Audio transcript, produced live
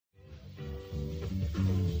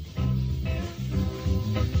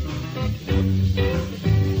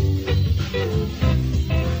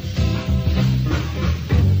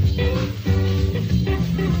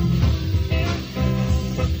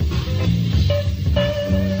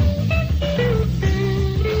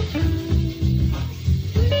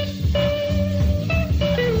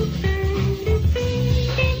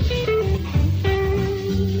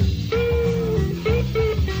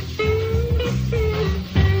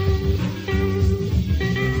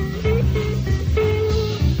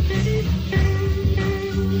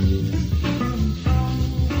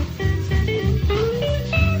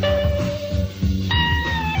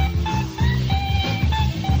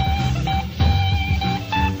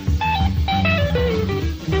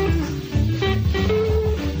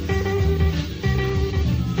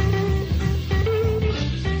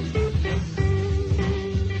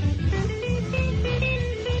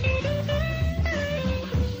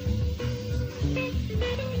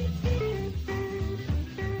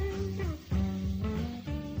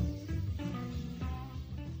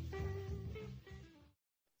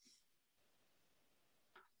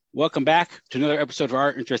Welcome back to another episode of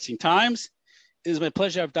Our Interesting Times. It is my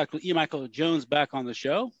pleasure to have Dr. E. Michael Jones back on the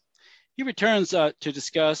show. He returns to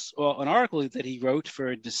discuss an article that he wrote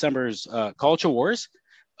for December's Culture Wars,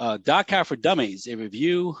 Dachau for Dummies, a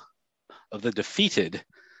review of The Defeated.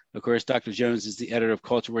 Of course, Dr. Jones is the editor of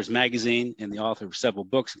Culture Wars magazine and the author of several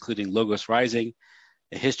books, including Logos Rising,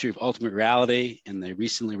 A History of Ultimate Reality, and the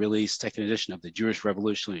recently released second edition of The Jewish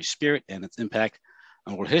Revolutionary Spirit and Its Impact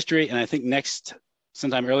on World History. And I think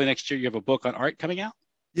sometime early next year, you have a book on art coming out?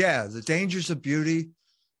 Yeah, The Dangers of Beauty,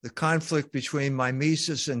 the conflict between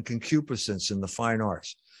mimesis and concupiscence in the fine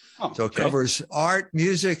arts. So it covers art,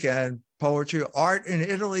 music, and poetry, art in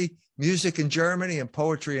Italy, music in Germany, and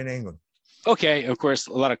poetry in England. Okay, of course,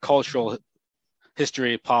 a lot of cultural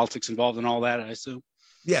history, politics involved in all that, I assume?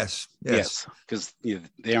 Yes, because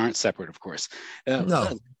they aren't separate, of course.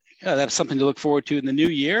 No. That's something to look forward to in the new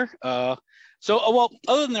year. Other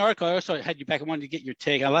than the article, I also had you back. I wanted to get your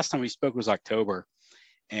take. Last time we spoke was October,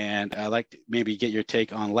 and I'd like to maybe get your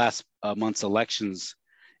take on last month's elections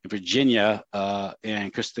in Virginia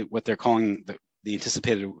and what they're calling the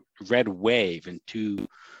anticipated red wave in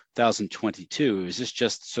 2022. Is this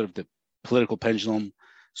just sort of the political pendulum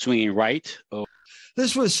swinging right?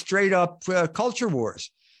 This was straight up culture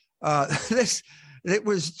wars. It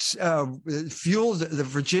was fueled. The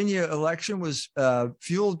Virginia election was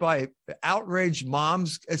fueled by outraged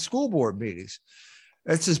moms at school board meetings.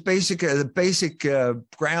 It's just the basic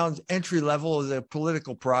ground entry level of the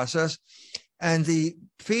political process. And the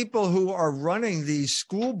people who are running these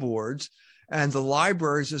school boards and the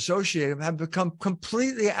libraries associated have become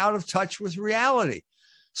completely out of touch with reality.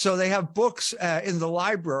 So they have books in the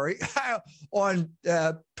library on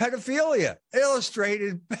pedophilia,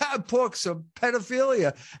 illustrated books of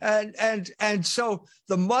pedophilia. And so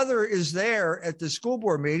the mother is there at the school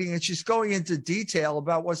board meeting and she's going into detail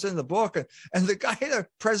about what's in the book. And the guy, the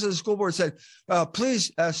president of the school board said, please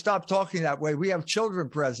stop talking that way. We have children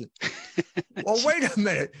present. Well, wait a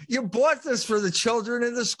minute. You bought this for the children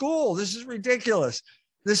in the school. This is ridiculous.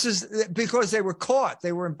 This is because they were caught.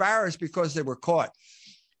 They were embarrassed because they were caught.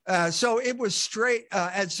 So it was straight.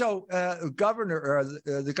 The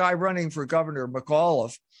guy running for governor,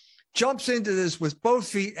 McAuliffe, jumps into this with both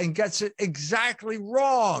feet and gets it exactly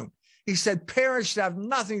wrong. He said parents should have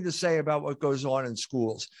nothing to say about what goes on in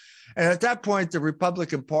schools. And at that point, the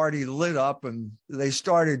Republican Party lit up and they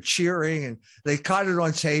started cheering and they caught it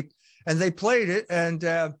on tape and they played it. And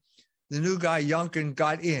the new guy, Youngkin,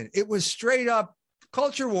 got in. It was straight up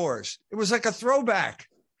culture wars. It was like a throwback.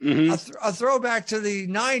 Mm-hmm. A throwback to the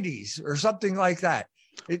 90s or something like that.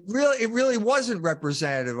 It really wasn't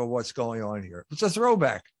representative of what's going on here. It's a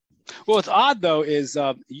throwback. Well, what's odd, though, is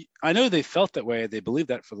I know they felt that way. They believed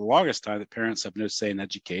that for the longest time, that parents have no say in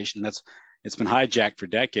education. It's been hijacked for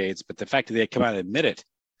decades. But the fact that they come out and admit it.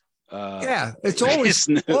 It's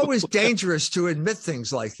always dangerous to admit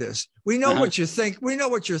things like this. We know what you think. We know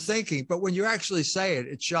what you're thinking. But when you actually say it,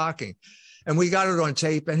 it's shocking. And we got it on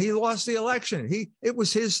tape, and he lost the election. It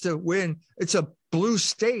was his to win. It's a blue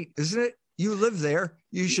state, isn't it? You live there.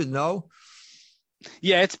 You should know.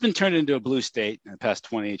 Yeah, it's been turned into a blue state in the past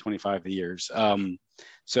 20, 25 years.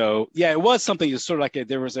 So, yeah, it was something sort of like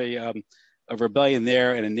there was a rebellion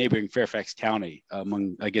there in a neighboring Fairfax County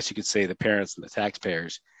among, I guess you could say, the parents and the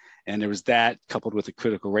taxpayers. And there was that coupled with the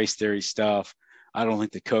critical race theory stuff. I don't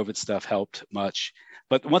think the COVID stuff helped much.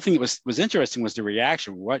 But one thing that was interesting was the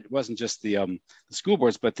reaction. It wasn't just the school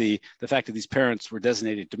boards, but the fact that these parents were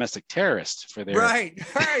designated domestic terrorists for their right.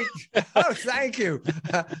 Oh, thank you.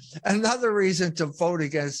 Another reason to vote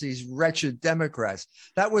against these wretched Democrats.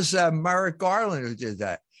 That was Merrick Garland who did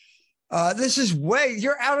that. This is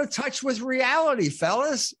you're out of touch with reality,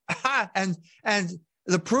 fellas. and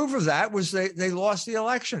the proof of that was they lost the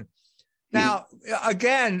election. Now,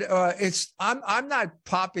 again, I'm not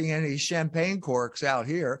popping any champagne corks out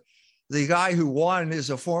here. The guy who won is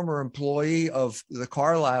a former employee of the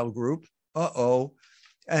Carlyle Group.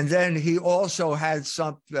 And then he also had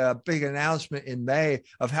some big announcement in May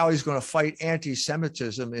of how he's going to fight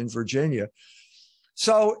anti-Semitism in Virginia.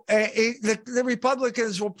 So the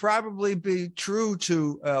Republicans will probably be true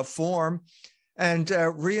to form and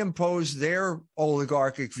reimpose their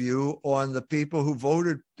oligarchic view on the people who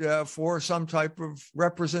voted for some type of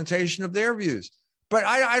representation of their views. But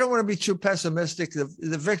I don't want to be too pessimistic.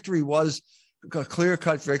 The victory was a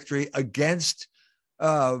clear-cut victory against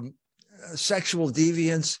sexual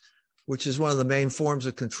deviance, which is one of the main forms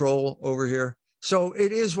of control over here. So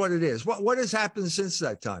it is what it is. What has happened since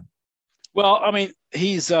that time? Well, I mean,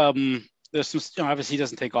 he's there's some, obviously he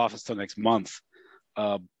doesn't take office till next month.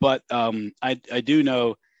 But I do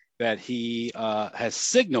know that he has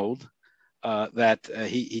signaled that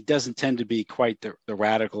he doesn't tend to be quite the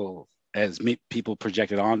radical as people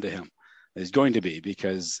projected onto him is going to be,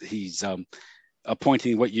 because he's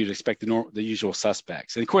appointing what you'd expect the usual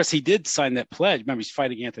suspects. And of course, he did sign that pledge. Remember, he's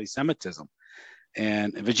fighting anti-Semitism.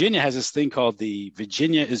 And Virginia has this thing called the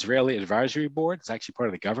Virginia Israeli Advisory Board. It's actually part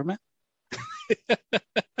of the government.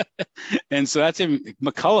 And so that's him.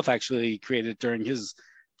 McAuliffe actually created it during his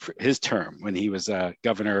term when he was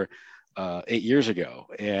governor 8 years ago.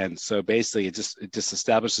 And so basically it just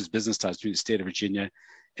establishes business ties between the state of Virginia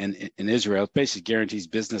and Israel. It basically guarantees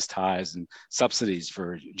business ties and subsidies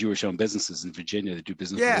for Jewish-owned businesses in Virginia that do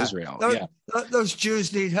business with Israel. Those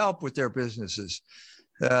Jews need help with their businesses.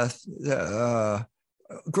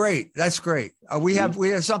 Great. That's great. We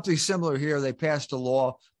have something similar here. They passed a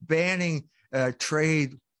law banning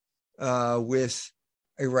trade with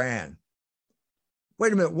Iran.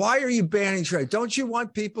 Wait a minute. Why are you banning trade? Don't you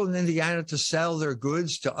want people in Indiana to sell their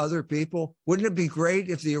goods to other people? Wouldn't it be great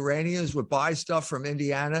if the Iranians would buy stuff from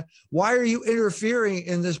Indiana? Why are you interfering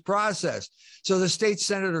in this process? So the state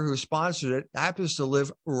senator who sponsored it happens to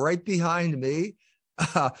live right behind me,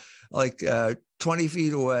 like 20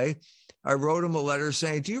 feet away. I wrote him a letter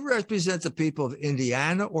saying, do you represent the people of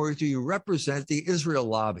Indiana or do you represent the Israel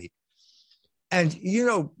lobby? And, you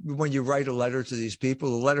know, when you write a letter to these people,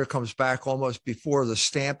 the letter comes back almost before the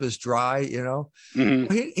stamp is dry, you know.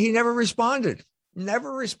 Mm-hmm. He never responded.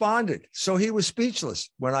 So he was speechless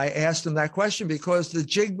when I asked him that question because the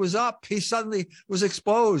jig was up. He suddenly was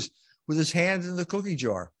exposed with his hand in the cookie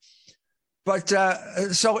jar. But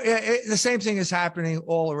the same thing is happening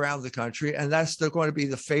all around the country, and that's going to be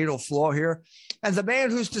the fatal flaw here. And the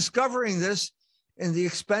man who's discovering this in the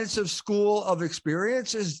expensive school of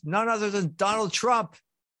experience is none other than Donald Trump,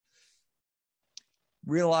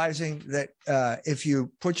 realizing that if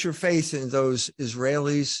you put your faith in those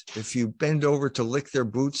Israelis, if you bend over to lick their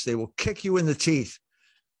boots, they will kick you in the teeth.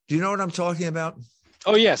 Do you know what I'm talking about?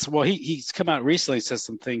 Oh, yes. Well, he's come out recently, says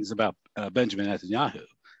some things about Benjamin Netanyahu.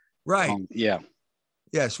 Right. Yeah.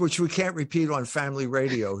 Yes, which we can't repeat on family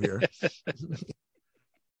radio here.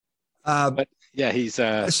 But yeah, he's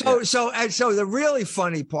so the really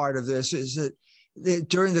funny part of this is that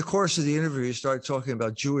during the course of the interview, he started talking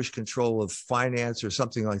about Jewish control of finance or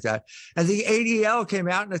something like that, and the ADL came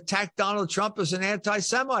out and attacked Donald Trump as an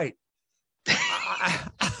anti-Semite.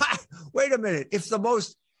 Wait a minute! If the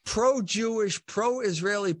most pro-Jewish,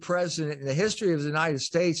 pro-Israeli president in the history of the United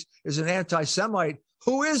States is an anti-Semite,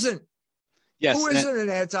 who isn't? Yes. Who isn't an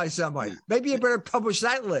anti-Semite? Maybe you better publish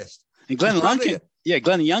that list. And Glenn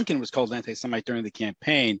Youngkin was called anti-Semite during the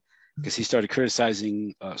campaign because he started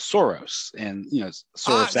criticizing Soros and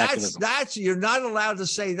Soros activism. You're not allowed to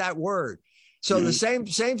say that word. So the same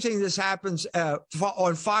thing. This happens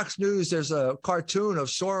on Fox News. There's a cartoon of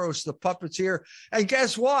Soros the puppeteer, and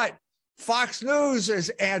guess what? Fox News is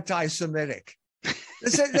anti-Semitic.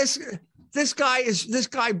 This guy,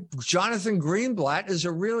 Jonathan Greenblatt, is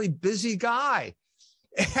a really busy guy.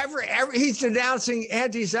 He's denouncing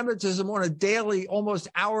anti-Semitism on a daily, almost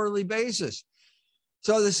hourly basis.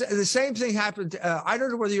 So the same thing happened. I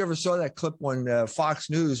don't know whether you ever saw that clip on Fox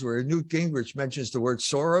News where Newt Gingrich mentions the word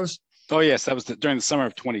Soros. Oh, yes. That was during the summer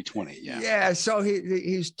of 2020. Yeah. Yeah. So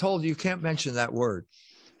he's told you can't mention that word.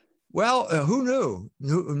 Well, who knew?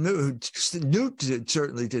 Newt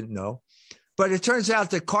certainly didn't know. But it turns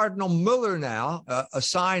out that Cardinal Muller now, a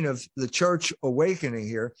sign of the church awakening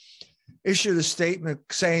here, issued a statement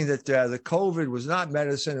saying that the COVID was not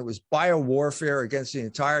medicine. It was biowarfare against the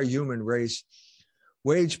entire human race,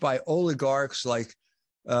 waged by oligarchs like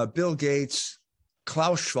Bill Gates,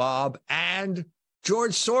 Klaus Schwab, and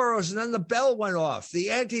George Soros. And then the bell went off.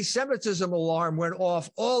 The anti-Semitism alarm went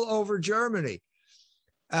off all over Germany.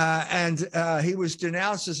 And he was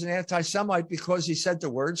denounced as an anti-Semite because he said the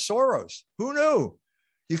word Soros. Who knew?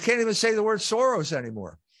 You can't even say the word Soros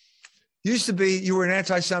anymore. Used to be you were an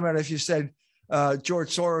anti-Semite if you said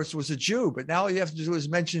George Soros was a Jew, but now all you have to do is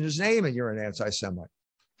mention his name and you're an anti-Semite.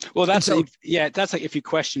 Well, that's that's like if you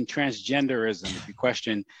question transgenderism, if you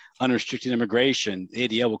question unrestricted immigration, the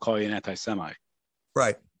ADL will call you an anti-Semite.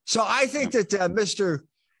 Right. So I think that Mr.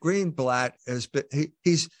 Greenblatt has been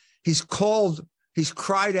he's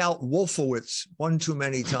cried out Wolfowitz one too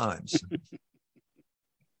many times.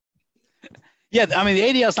 Yeah, I mean the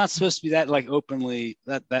ADL is not supposed to be that like openly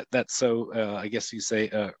that's so I guess you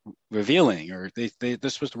say revealing, or they're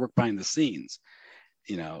supposed to work behind the scenes.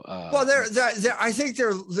 Well, I think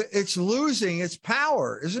it's losing its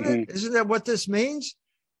power, isn't it? Isn't that what this means?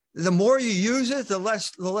 The more you use it, the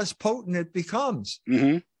less potent it becomes.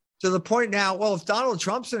 To the point now, well, if Donald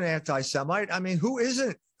Trump's an anti-Semite, I mean, who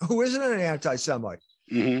isn't an anti-Semite?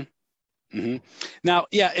 Now,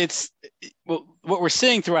 what we're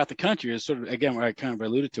seeing throughout the country is sort of, again, where I kind of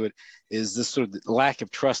alluded to it, is this sort of lack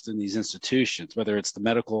of trust in these institutions, whether it's the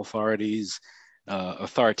medical authorities,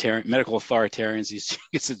 medical authoritarians,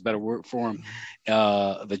 it's a better word for them,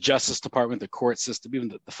 the Justice Department, the court system, even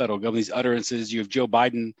the federal government, these utterances. You have Joe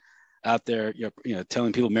Biden out there,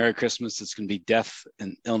 telling people Merry Christmas. It's going to be death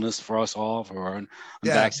and illness for us all, for our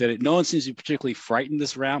unvaccinated. No one seems to be particularly frightened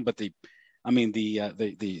this round, but the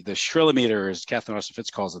shrillometer, as Catherine Austin Fitz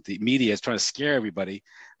calls it, the media is trying to scare everybody.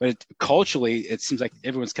 But culturally, it seems like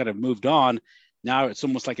everyone's kind of moved on. Now it's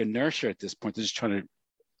almost like inertia at this point. They're just trying to,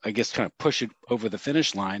 I guess, kind of push it over the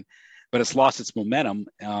finish line, but it's lost its momentum.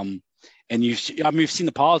 And you've seen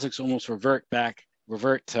the politics almost revert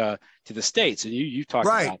to the states. And you talked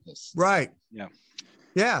about this, right?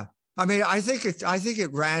 Yeah. I mean, I think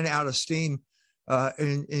it ran out of steam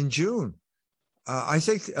in June. I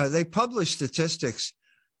think they published statistics,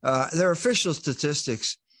 their official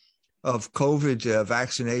statistics of COVID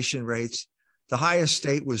vaccination rates. The highest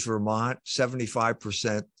state was Vermont,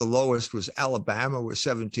 75%. The lowest was Alabama with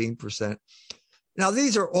 17%. Now,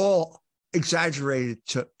 these are all exaggerated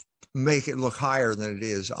to make it look higher than it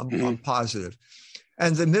is. I'm positive.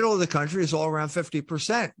 And the middle of the country is all around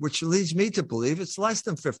 50%, which leads me to believe it's less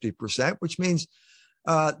than 50%, which means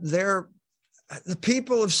the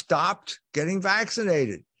people have stopped getting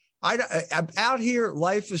vaccinated. Out here,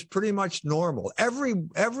 life is pretty much normal.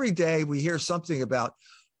 Every day we hear something about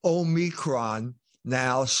Omicron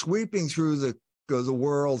now sweeping through the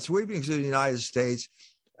world, sweeping through the United States,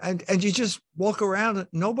 and you just walk around and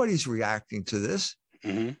nobody's reacting to this.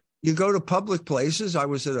 You go to public places. I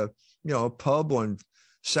was at a pub on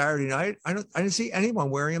Saturday night. I didn't see anyone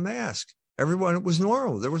wearing a mask. Everyone, it was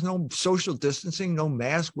normal. There was no social distancing, no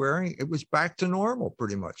mask wearing. It was back to normal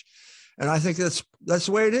pretty much. And I think that's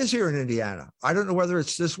the way it is here in Indiana. I don't know whether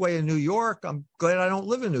it's this way in New York. I'm glad I don't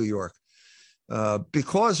live in New York.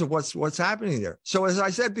 Because of what's happening there. So as I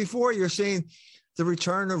said before, you're seeing the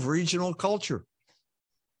return of regional culture.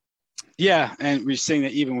 Yeah, and we're seeing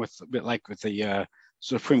that even with the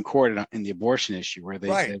Supreme Court in the abortion issue, where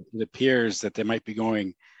it appears that they might be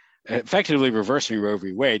going effectively reversing Roe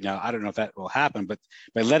v. Wade. Now, I don't know if that will happen, but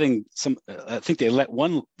by letting I think they let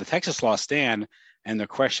the Texas law stand, and they're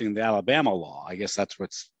questioning the Alabama law. I guess that's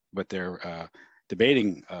what they're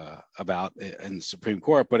debating about in the Supreme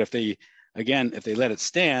Court. But if they let it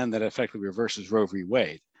stand, that effectively reverses Roe v.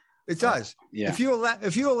 Wade. It does. If you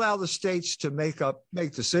allow the states to make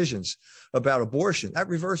decisions about abortion, that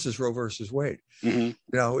reverses Roe versus Wade.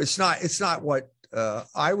 It's not what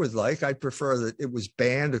I would like. I'd prefer that it was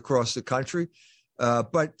banned across the country.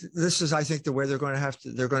 But this is, I think, the way they're going to have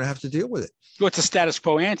to deal with it. Well, it's a status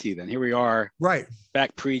quo ante. Then here we are, right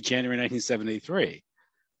back pre-January 1973.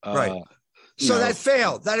 Right. So that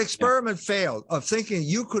failed. That experiment failed of thinking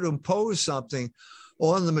you could impose something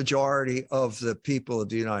on the majority of the people of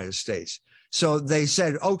the United States. So they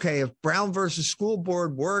said, okay, if Brown versus School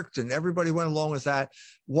Board worked and everybody went along with that,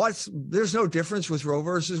 there's no difference with Roe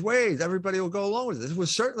versus Wade. Everybody will go along with it. It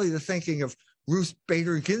was certainly the thinking of Ruth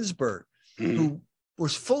Bader Ginsburg, who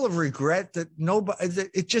was full of regret that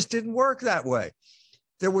it just didn't work that way.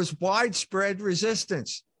 There was widespread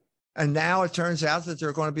resistance. And now it turns out that there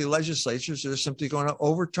are going to be legislatures that are simply going to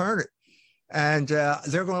overturn it. And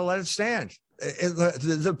they're going to let it stand.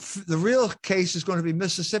 the real case is going to be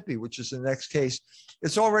Mississippi, which is the next case.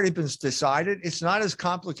 It's already been decided. It's not as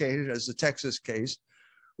complicated as the Texas case,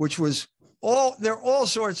 which was there are all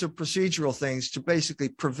sorts of procedural things to basically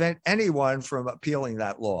prevent anyone from appealing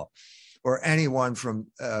that law or anyone from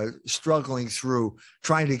struggling through,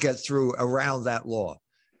 trying to get through around that law.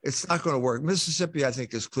 It's not going to work. Mississippi, I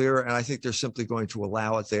think, is clear, and I think they're simply going to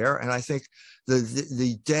allow it there. And I think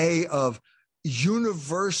the day of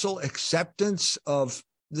universal acceptance of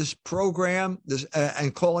this program,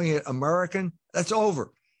 and calling it American, that's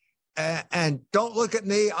over. And don't look at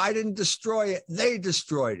me. I didn't destroy it. They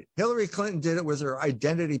destroyed it. Hillary Clinton did it with her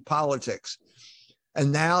identity politics.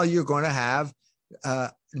 And now you're going to have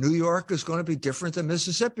New York is going to be different than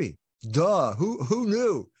Mississippi. Duh. Who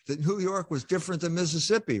knew that New York was different than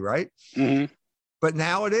Mississippi, right? Mm-hmm. But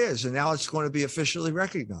now it is. And now it's going to be officially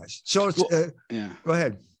recognized. So it's, yeah. Go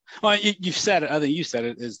ahead. Well, you've said it. I think you said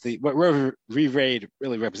it. Is what Roe v. Wade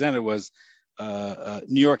really represented was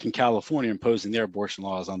New York and California imposing their abortion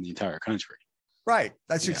laws on the entire country. Right.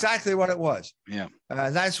 That's exactly what it was. Yeah.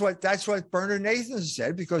 That's what Bernard Nathan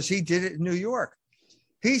said, because he did it in New York.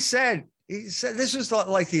 He said this is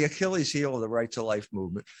like the Achilles heel of the Right to Life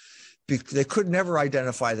movement. They could never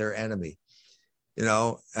identify their enemy,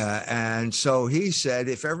 and so he said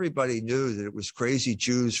if everybody knew that it was crazy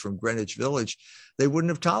Jews from Greenwich Village, they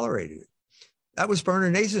wouldn't have tolerated it. That was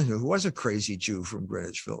Bernard Nathan, who was a crazy Jew from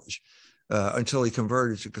Greenwich Village until he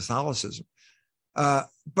converted to Catholicism.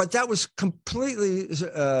 But that was completely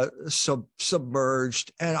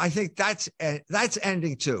submerged, and I think that's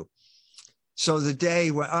ending too. So the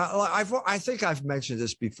day when I think I've mentioned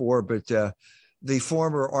this before, but the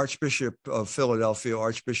former Archbishop of Philadelphia,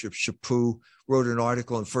 Archbishop Chaput, wrote an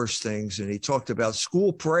article in First Things, and he talked about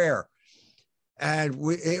school prayer. And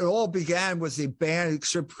it all began with the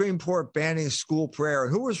Supreme Court banning school prayer.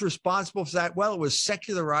 And who was responsible for that? Well, it was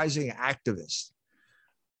secularizing activists.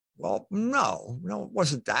 Well, no, it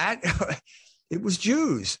wasn't that. It was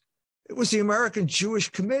Jews. It was the American Jewish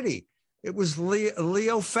Committee. It was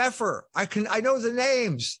Leo Pfeffer. I know the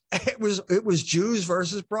names. It was Jews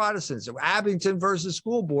versus Protestants. Abington versus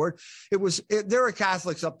school board. There were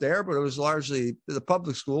Catholics up there, but it was largely the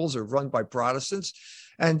public schools are run by Protestants.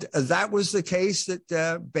 And that was the case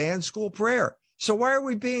that banned school prayer. So why are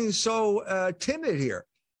we being so timid here?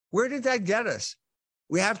 Where did that get us?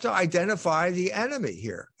 We have to identify the enemy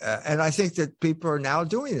here. And I think that people are now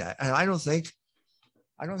doing that. And I don't think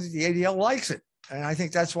the ADL likes it. And I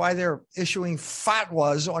think that's why they're issuing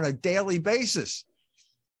fatwas on a daily basis.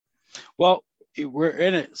 Well, we're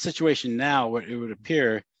in a situation now where it would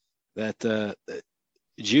appear that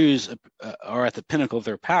Jews are at the pinnacle of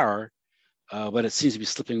their power, but it seems to be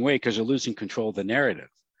slipping away because they're losing control of the narrative.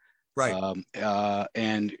 Right.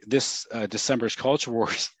 And this December's culture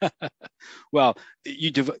wars. Well,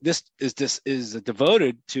 this is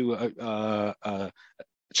devoted to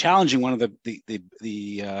challenging one of the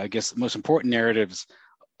I guess most important narratives,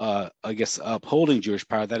 upholding Jewish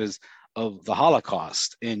power, that is of the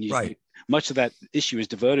Holocaust. And much of that issue is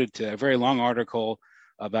devoted to a very long article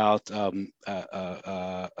about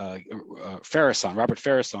Farrason, Robert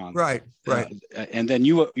Farrason. Right. And then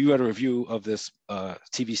you had a review of this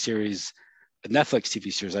TV series, Netflix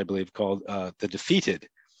TV series, I believe, called The Defeated.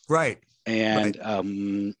 Right. And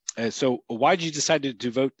so why did you decide to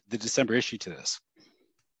devote the December issue to this?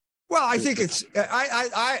 Well, I think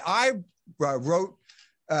I wrote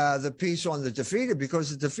the piece on The Defeated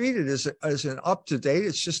because The Defeated is an up-to-date,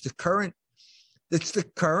 it's just the current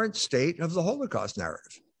state of the Holocaust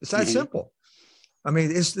narrative. It's that simple. I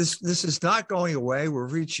mean, this is not going away. We're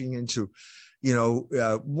reaching into,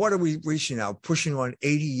 what are we reaching now? Pushing on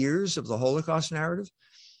 80 years of the Holocaust narrative.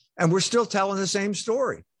 And we're still telling the same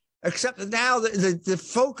story, except that now the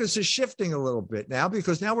focus is shifting a little bit now,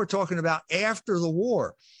 because now we're talking about after the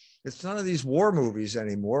war. It's none of these war movies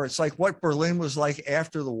anymore. It's like what Berlin was like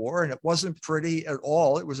after the war, and it wasn't pretty at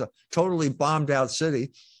all. It was a totally bombed out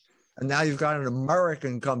city. And now you've got an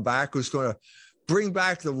American come back who's going to bring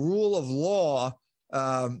back the rule of law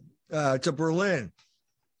to Berlin.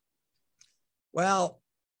 Well,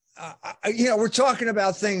 we're talking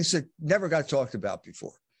about things that never got talked about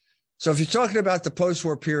before. So if you're talking about the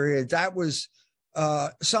post-war period, that was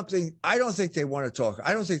something I don't think they want to talk.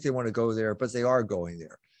 I don't think they want to go there, but they are going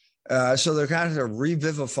there. So they're kind of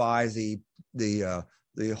revivify the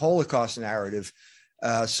Holocaust narrative.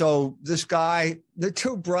 So this guy, the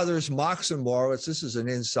two brothers, Mox and Moritz, this is an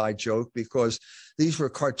inside joke because these were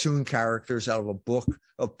cartoon characters out of a book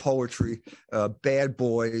of poetry, Bad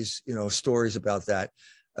Boys, stories about that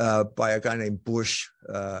by a guy named Bush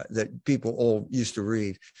that people all used to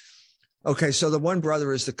read. Okay, so the one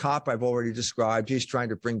brother is the cop I've already described. He's trying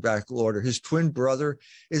to bring back order. His twin brother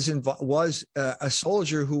was a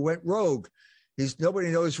soldier who went rogue. Nobody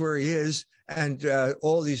knows where he is, and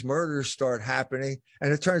all these murders start happening.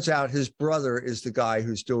 And it turns out his brother is the guy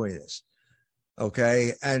who's doing this.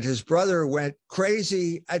 Okay, and his brother went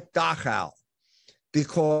crazy at Dachau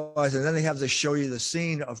and then they have to show you the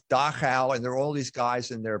scene of Dachau, and there are all these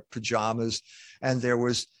guys in their pajamas, and there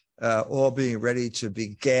was all being ready to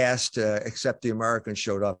be gassed, except the Americans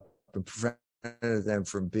showed up and prevented them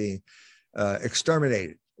from being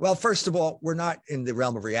exterminated. Well, first of all, we're not in the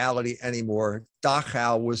realm of reality anymore.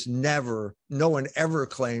 Dachau was no one ever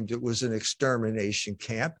claimed it was an extermination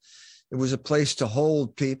camp. It was a place to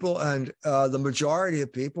hold people, and the majority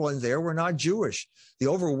of people in there were not Jewish. The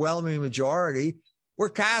overwhelming majority were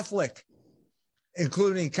Catholic,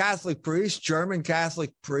 including Catholic priests, German Catholic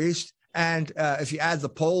priests, and if you add the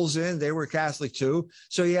Poles in, they were Catholic too.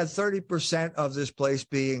 So you had 30% of this place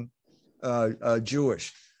being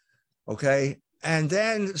Jewish, okay? And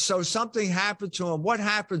then, so something happened to him. What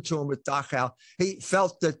happened to him at Dachau? He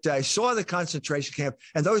felt that he saw the concentration camp,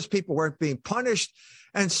 and those people weren't being punished.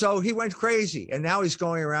 And so he went crazy. And now he's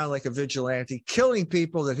going around like a vigilante, killing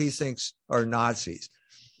people that he thinks are Nazis.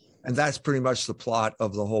 And that's pretty much the plot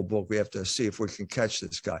of the whole book. We have to see if we can catch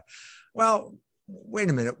this guy. Well, wait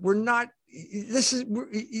a minute. We're not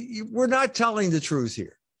telling the truth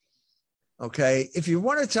here. Okay. If you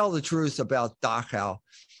want to tell the truth about Dachau,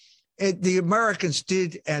 the Americans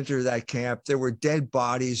did enter that camp. There were dead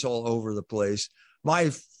bodies all over the place.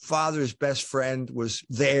 My father's best friend was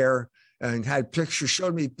there and had pictures,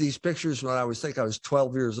 showed me these pictures when I was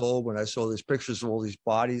 12 years old, when I saw these pictures of all these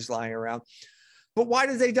bodies lying around. But why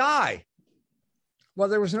did they die? Well,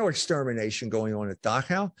 there was no extermination going on at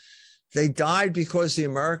Dachau. They died because the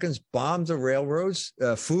Americans bombed the railroads.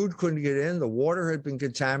 Food couldn't get in. The water had been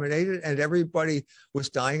contaminated, and everybody was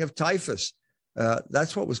dying of typhus.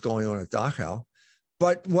 That's what was going on at Dachau.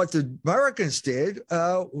 But what the Americans did,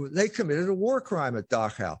 they committed a war crime at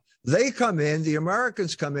Dachau. They come in, the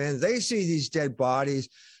Americans come in, they see these dead bodies.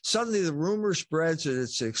 Suddenly the rumor spreads that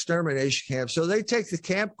it's an extermination camp. So they take the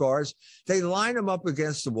camp guards, they line them up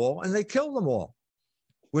against the wall, and they kill them all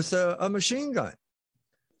with a machine gun.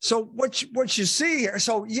 So what you see here,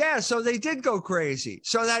 so they did go crazy.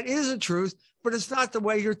 So that is the truth, but it's not the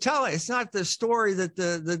way you're telling. It's not the story that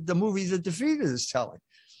the movie The Defeated is telling.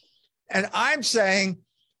 And I'm saying,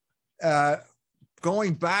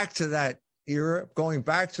 going back to that era, going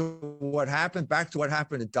back to what happened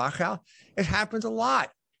in Dachau, it happened a lot.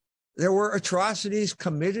 There were atrocities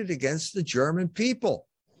committed against the German people.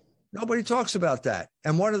 Nobody talks about that.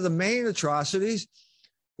 And one of the main atrocities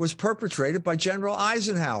was perpetrated by General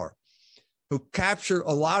Eisenhower, who captured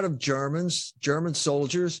a lot of German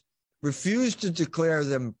soldiers, refused to declare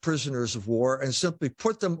them prisoners of war, and simply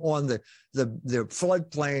put them on the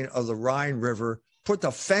floodplain of the Rhine River, put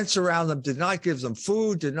the fence around them, did not give them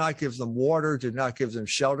food, did not give them water, did not give them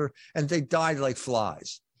shelter, and they died like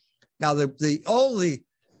flies. Now, the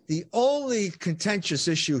only contentious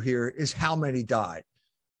issue here is how many died.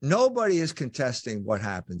 Nobody is contesting what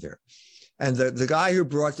happened there. And the guy who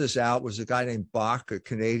brought this out was a guy named Bach, a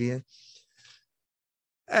Canadian.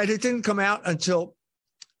 And it didn't come out until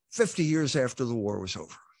 50 years after the war was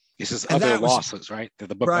over. He says Other Losses, right?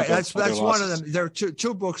 The book, right. That's one of them. There are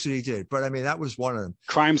two books that he did, but I mean, that was one of them.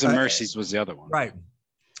 Crimes and Mercies was the other one. Right.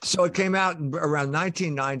 So it came out around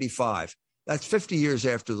 1995. That's 50 years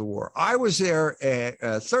after the war. I was there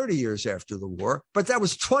 30 years after the war, but that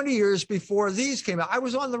was 20 years before these came out. I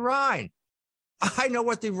was on the Rhine. I know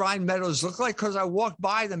what the Rhine meadows look like because I walked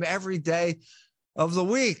by them every day of the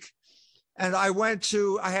week. And I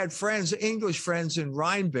had friends, English friends in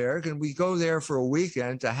Rheinberg, and we go there for a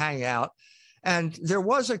weekend to hang out. And there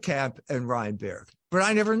was a camp in Rheinberg, but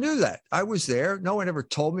I never knew that. I was there. No one ever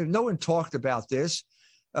told me. No one talked about this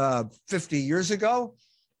 50 years ago.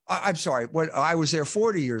 I'm sorry, when I was there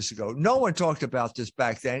 40 years ago. No one talked about this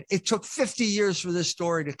back then. It took 50 years for this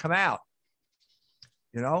story to come out.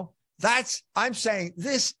 You know, I'm saying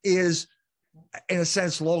this is, in a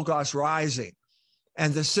sense, Logos Rising.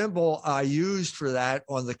 And the symbol I used for that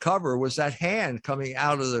on the cover was that hand coming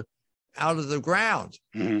out of the ground.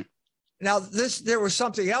 Mm-hmm. Now, there was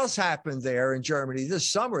something else happened there in Germany this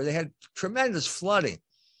summer. They had tremendous flooding,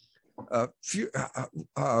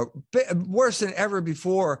 worse than ever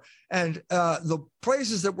before. And the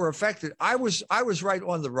places that were affected, I was right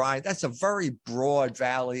on the Rhine. That's a very broad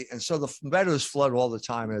valley, and so the meadows flood all the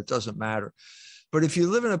time, and it doesn't matter. But if you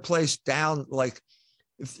live in a place down, like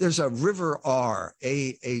if there's a river R,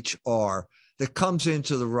 AHR, that comes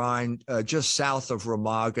into the Rhine just south of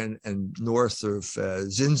Remagen and north of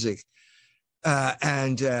Zinzig,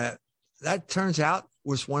 And that turns out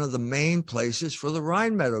was one of the main places for the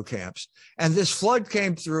Rhinemeadow camps. And this flood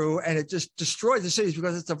came through and it just destroyed the cities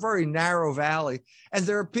because it's a very narrow valley. And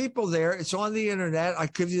there are people there, it's on the internet, I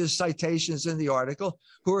give you the citations in the article,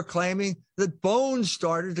 who are claiming that bones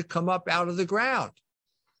started to come up out of the ground.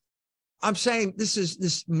 I'm saying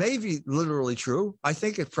this may be literally true. I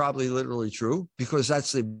think it's probably literally true because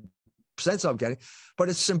that's the sense I'm getting, but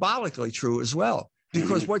it's symbolically true as well.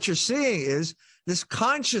 Because what you're seeing is this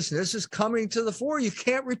consciousness is coming to the fore. You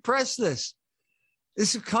can't repress this.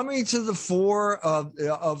 This is coming to the fore of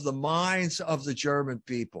the minds of the German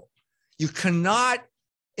people. You cannot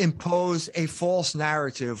impose a false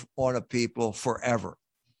narrative on a people forever.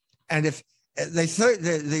 And if they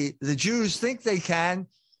the Jews think they can,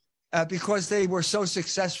 because they were so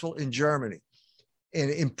successful in Germany in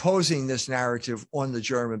imposing this narrative on the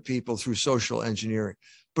German people through social engineering,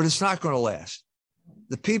 but it's not going to last.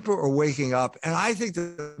 The people are waking up. And I think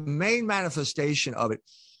the main manifestation of it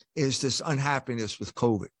is this unhappiness with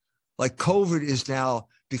COVID. Like COVID is now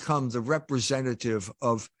become the representative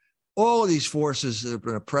of all of these forces that have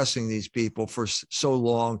been oppressing these people for so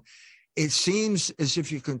long. It seems as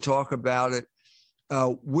if you can talk about it.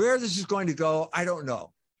 Where this is going to go, I don't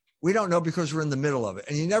know. We don't know because we're in the middle of it.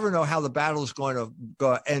 And you never know how the battle is going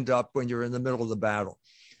to end up when you're in the middle of the battle.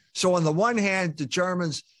 So on the one hand, the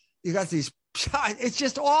Germans, you got these, it's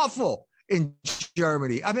just awful in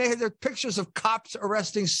Germany. I mean, there are pictures of cops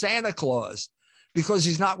arresting Santa Claus because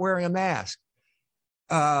he's not wearing a mask.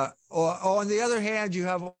 Or on the other hand, you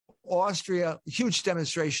have Austria, huge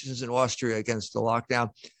demonstrations in Austria against the lockdown.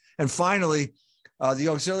 And finally, the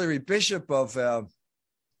auxiliary bishop of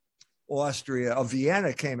Austria, of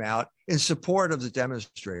Vienna, came out in support of the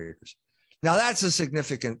demonstrators. Now, that's a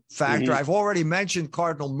significant factor. I've already mentioned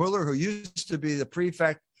Cardinal Muller, who used to be the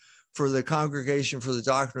prefect for the Congregation for the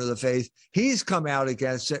Doctrine of the Faith. He's come out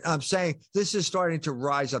against it. I'm saying this is starting to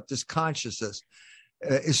rise up. This consciousness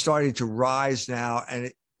is starting to rise now.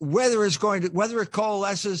 And whether it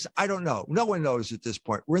coalesces, I don't know. No one knows at this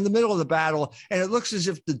point. We're in the middle of the battle, and it looks as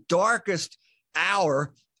if the darkest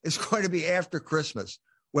hour is going to be after Christmas,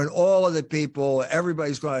 when all of the people,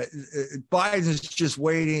 everybody's going to, Biden's just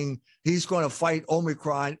waiting. He's going to fight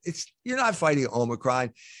Omicron. You're not fighting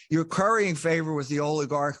Omicron. You're currying favor with the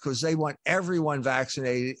oligarchs because they want everyone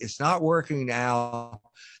vaccinated. It's not working now.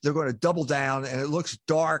 They're going to double down, and it looks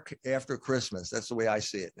dark after Christmas. That's the way I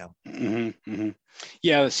see it now.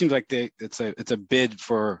 Yeah, it seems like it's a bid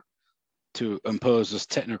to impose this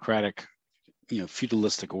technocratic,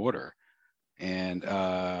 feudalistic order. And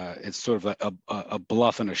it's sort of a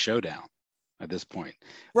bluff and a showdown at this point.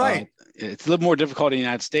 Right. It's a little more difficult in the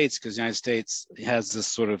United States because the United States has this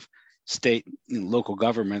sort of state and local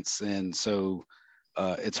governments. And so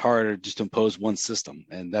it's harder just to impose one system.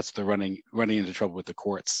 And that's the running into trouble with the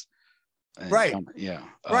courts. And, right.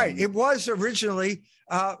 Right. It was originally,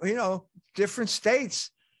 different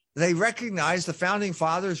states. They recognized, the founding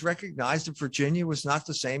fathers recognized that Virginia was not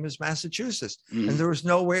the same as Massachusetts, and there was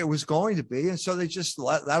no way it was going to be. And so they just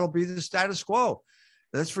that'll be the status quo.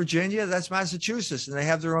 That's Virginia, that's Massachusetts, and they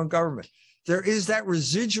have their own government. There is that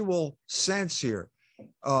residual sense here.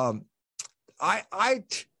 I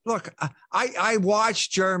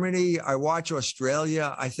watch Germany, I watch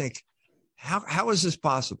Australia. I think, how is this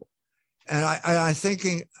possible? And I'm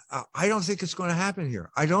thinking, I don't think it's going to happen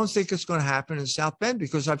here. I don't think it's going to happen in South Bend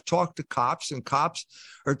because I've talked to cops, and cops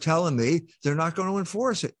are telling me they're not going to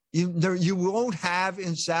enforce it. You won't have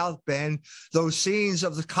in South Bend those scenes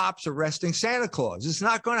of the cops arresting Santa Claus. It's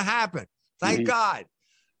not going to happen. Thank God.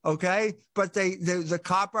 Okay. But the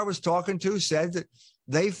cop I was talking to said that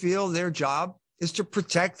they feel their job is to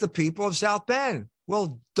protect the people of South Bend.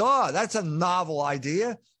 Well, duh, that's a novel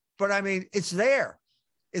idea. But I mean, it's there.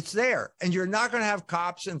 It's there. And you're not going to have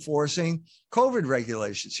cops enforcing COVID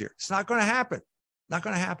regulations here. It's not going to happen. Not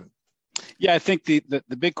going to happen. Yeah, I think the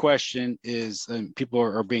big question is, people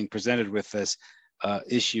are being presented with this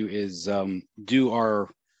issue is, do our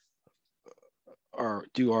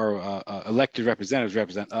elected representatives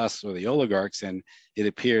represent us or the oligarchs? And it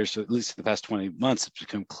appears, at least in the past 20 months, it's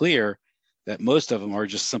become clear that most of them are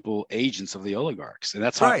just simple agents of the oligarchs. And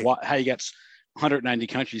that's how you get 190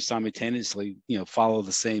 countries simultaneously, follow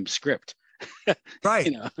the same script.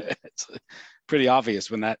 Right. It's pretty obvious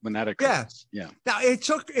when that occurs. Yeah. Now it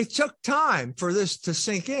took time for this to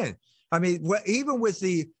sink in. I mean, even with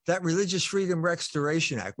that Religious Freedom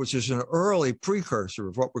Restoration Act, which is an early precursor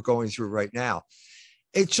of what we're going through right now,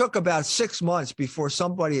 it took about 6 months before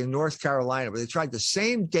somebody in North Carolina, where they tried the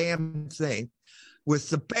same damn thing with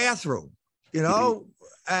the bathroom,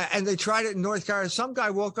 and they tried it in North Carolina. Some guy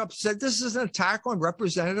woke up and said, this is an attack on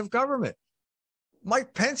representative government.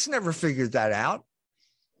 Mike Pence never figured that out.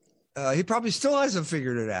 He probably still hasn't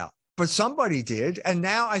figured it out, but somebody did. And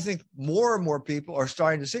now I think more and more people are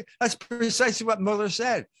starting to see. That's precisely what Mueller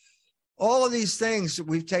said. All of these things that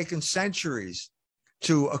we've taken centuries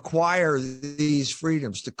to acquire these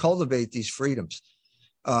freedoms, to cultivate these freedoms,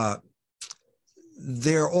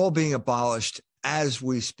 they're all being abolished as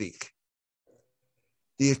we speak.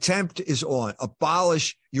 The attempt is on.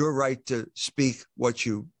 Abolish your right to speak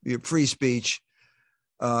your free speech,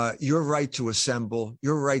 your right to assemble,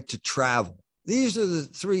 your right to travel. These are the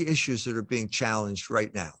three issues that are being challenged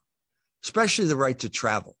right now, especially the right to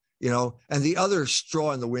travel, and the other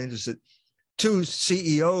straw in the wind is that two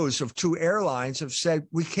CEOs of two airlines have said,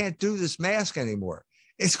 we can't do this mask anymore.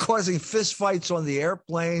 It's causing fistfights on the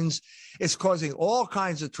airplanes. It's causing all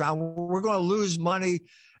kinds of travel. We're going to lose money.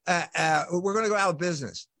 We're going to go out of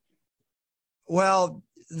business. Well,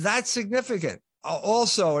 that's significant.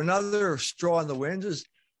 Also, another straw in the wind is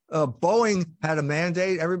Boeing had a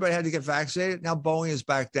mandate. Everybody had to get vaccinated. Now Boeing is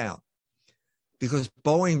back down because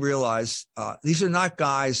Boeing realized these are not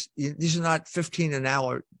guys, these are not 15 an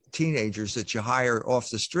hour teenagers that you hire off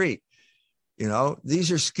the street.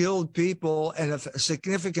 These are skilled people. And if a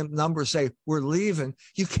significant number say, we're leaving,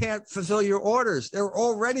 you can't fulfill your orders. They're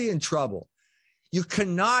already in trouble. You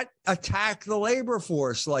cannot attack the labor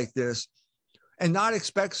force like this and not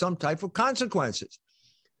expect some type of consequences.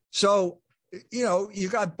 So, you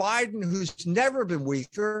got Biden, who's never been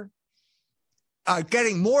weaker,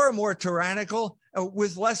 getting more and more tyrannical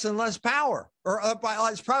with less and less power. Or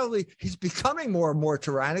he's becoming more and more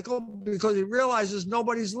tyrannical because he realizes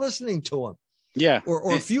nobody's listening to him. Yeah.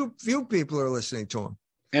 Or few people are listening to him.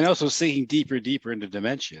 And also sinking deeper into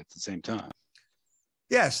dementia at the same time.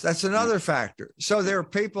 Yes, that's another factor. So there are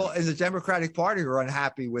people in the Democratic Party who are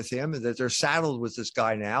unhappy with him and that they're saddled with this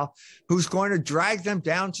guy now who's going to drag them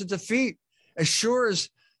down to defeat. As sure as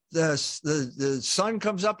the sun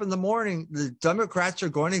comes up in the morning, the Democrats are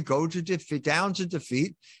going to go down to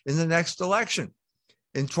defeat in the next election,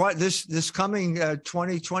 in this coming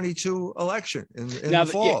 2022 election in the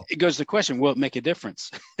fall. Yeah, it goes to the question, will it make a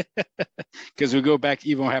difference? Because we go back,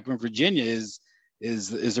 even what happened in Virginia is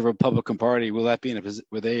the Republican Party, will that be in a position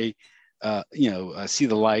where they see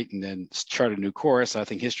the light and then chart a new course? I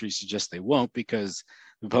think history suggests they won't, because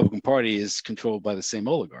the Republican Party is controlled by the same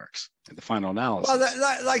oligarchs at the final analysis.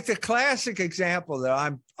 Well, like the classic example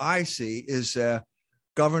that I see is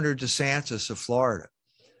Governor DeSantis of Florida.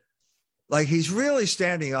 Like, he's really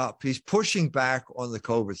standing up. He's pushing back on the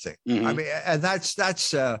COVID thing. Mm-hmm. I mean, and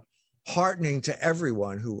that's heartening to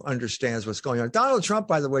everyone who understands what's going on. Donald Trump,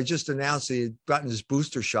 by the way, just announced that he had gotten his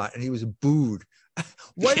booster shot and he was booed.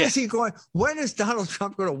 When is Donald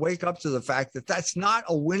Trump going to wake up to the fact that that's not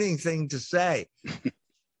a winning thing to say?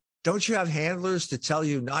 Don't you have handlers to tell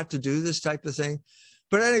you not to do this type of thing?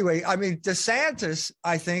 But anyway, I mean, DeSantis,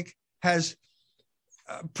 I think, has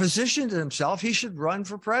positioned himself. He should run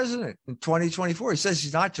for president in 2024. He says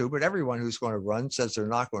he's not to, but everyone who's going to run says they're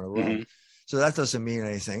not going to run. Mm-hmm. So that doesn't mean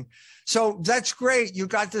anything. So that's great. You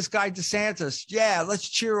got this guy DeSantis. Yeah, let's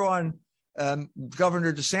cheer on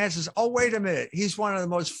Governor DeSantis. Oh, wait a minute. He's one of the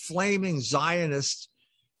most flaming Zionists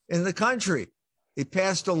in the country. He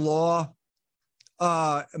passed a law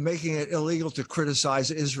making it illegal to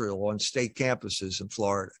criticize Israel on state campuses in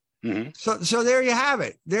Florida. Mm-hmm. So there you have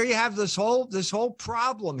it. There you have this whole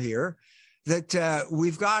problem here that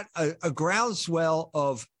we've got a groundswell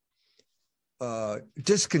of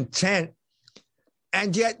discontent,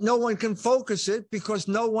 and yet no one can focus it because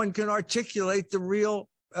no one can articulate the real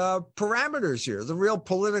parameters here, the real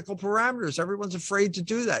political parameters. Everyone's afraid to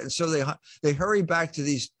do that. And so they hurry back to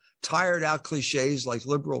these tired out cliches like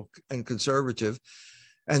liberal and conservative.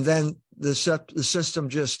 And then the system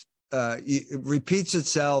just repeats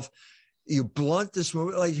itself. You blunt this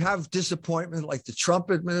movement, like you have disappointment, like the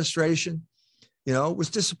Trump administration, it was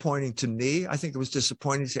disappointing to me. I think it was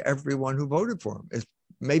disappointing to everyone who voted for him. It's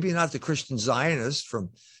maybe not the Christian Zionists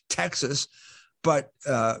from Texas, but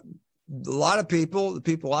a lot of people, the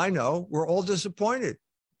people I know, were all disappointed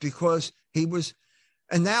because he was,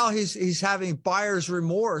 and now he's having buyer's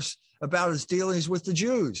remorse about his dealings with the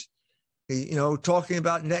Jews. Talking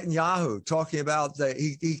about Netanyahu, talking about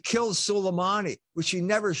he killed Soleimani, which he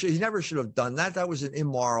never should have done that. That was an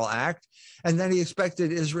immoral act. And then he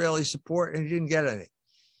expected Israeli support and he didn't get any.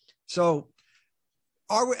 So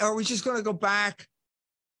are we just going to go back?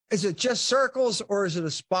 Is it just circles, or is it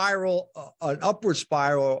a spiral, an upward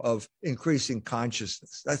spiral of increasing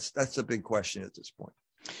consciousness? That's a big question at this point.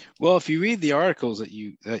 Well, if you read the articles that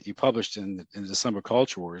you published in December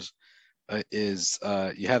Culture Wars,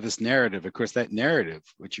 you have this narrative. Of course, that narrative,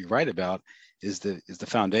 which you write about, is the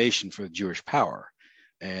foundation for Jewish power.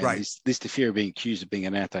 And Right. at least the fear of being accused of being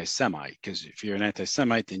an anti-Semite, because if you're an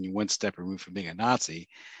anti-Semite, then you're one step removed from being a Nazi.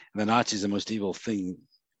 And the Nazis are the most evil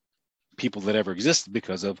people that ever existed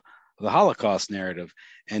because of the Holocaust narrative.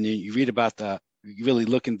 And you read about you really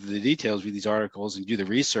look into the details, read these articles and do the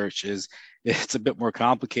research, it's a bit more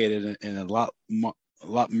complicated and a lot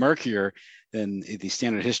murkier than the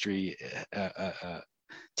standard history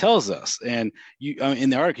tells us. And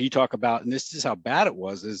in the article you talk about, and this is how bad it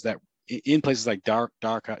was, is that in places like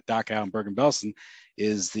Dachau and Bergen-Belsen,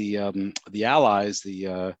 is the Allies,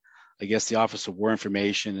 I guess the Office of War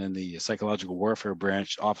Information and the Psychological Warfare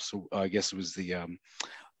Branch Office, I guess it was the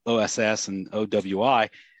OSS and OWI,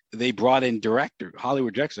 they brought in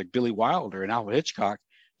Hollywood directors like Billy Wilder and Alfred Hitchcock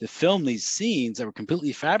to film these scenes that were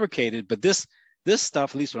completely fabricated. But this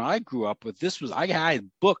stuff, at least when I grew up with, I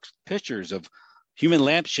had books, pictures of human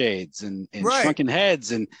lampshades and Right. shrunken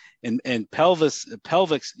heads and pelvics,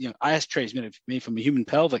 ashtrays made from a human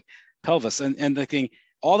pelvis, and the thing,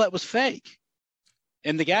 all that was fake.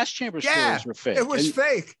 And the gas chamber stories were fake. It was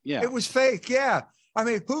fake. Yeah. It was fake. Yeah. I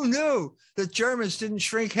mean, who knew that Germans didn't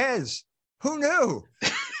shrink heads? Who knew?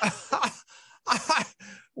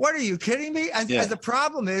 What are you kidding me? And the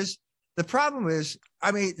problem is,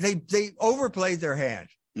 I mean, they overplayed their hand.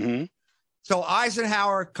 Mm-hmm. So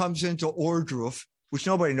Eisenhower comes into Ohrdruf, which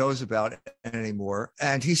nobody knows about anymore,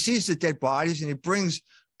 and he sees the dead bodies, and he brings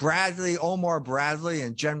Omar Bradley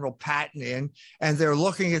and General Patton in, and they're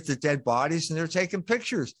looking at the dead bodies and they're taking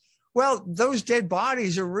pictures. Well, those dead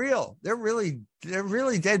bodies are real. They're really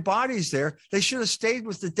dead bodies there. They should have stayed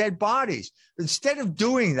with the dead bodies. Instead of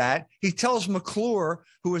doing that, he tells McClure,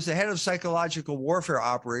 who was the head of psychological warfare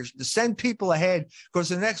operation, to send people ahead, because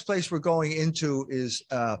the next place we're going into is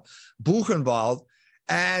Buchenwald,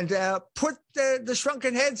 and put the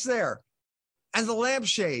shrunken heads there, and the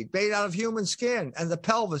lampshade made out of human skin, and the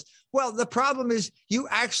pelvis. Well, the problem is you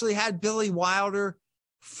actually had Billy Wilder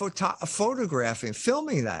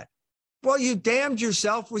filming that. Well, you damned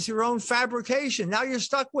yourself with your own fabrication. Now you're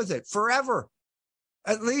stuck with it forever.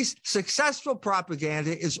 At least successful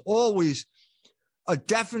propaganda is always a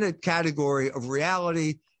definite category of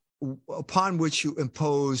reality upon which you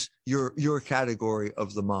impose your category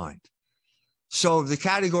of the mind. So the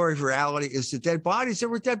category of reality is the dead bodies. There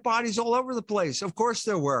were dead bodies all over the place. Of course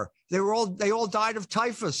there were. They all died of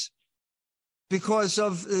typhus because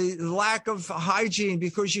of the lack of hygiene,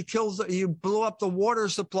 because you blew up the water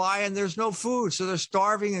supply and there's no food. So they're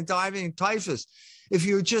starving and dying of typhus.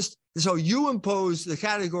 So you impose the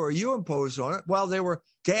category you imposed on it. Well, they were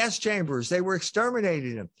gas chambers. They were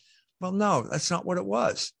exterminating them. Well, no, that's not what it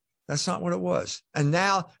was. That's not what it was. And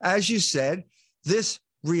now, as you said, this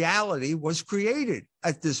reality was created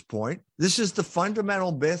at this point. This is the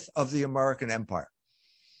fundamental myth of the American empire,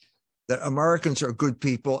 that Americans are good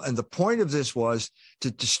people. And the point of this was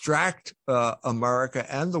to distract America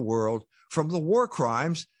and the world from the war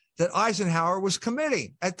crimes that Eisenhower was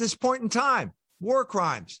committing at this point in time. War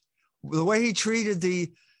crimes. The way he treated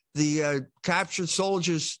the captured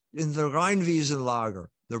soldiers in the Rheinwiesenlager,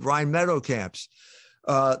 the Rhine Meadow camps.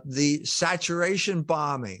 The saturation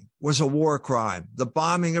bombing was a war crime. The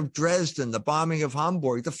bombing of Dresden, the bombing of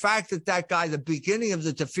Hamburg, the fact that guy, the beginning of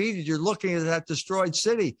the defeated, you're looking at that destroyed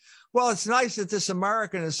city. Well, it's nice that this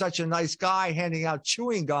American is such a nice guy handing out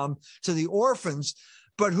chewing gum to the orphans,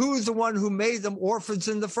 but who's the one who made them orphans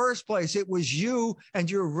in the first place? It was you and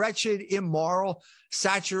your wretched, immoral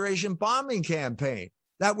saturation bombing campaign.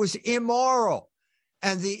 That was immoral.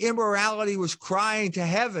 And the immorality was crying to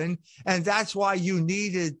heaven. And that's why you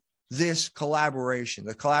needed this collaboration,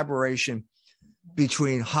 the collaboration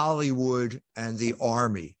between Hollywood and the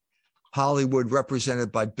army. Hollywood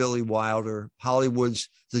represented by Billy Wilder, Hollywood's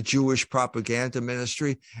the Jewish propaganda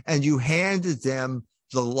ministry, and you handed them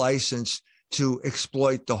the license to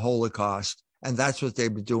exploit the Holocaust. And that's what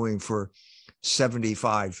they've been doing for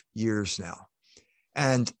 75 years now.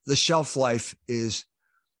 And the shelf life is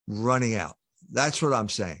running out. That's what I'm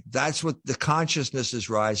saying. That's what the consciousness is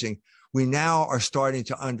rising. We now are starting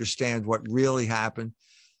to understand what really happened.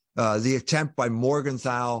 The attempt by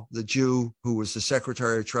Morgenthau, the Jew who was the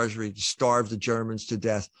Secretary of Treasury, to starve the Germans to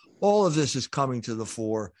death. All of this is coming to the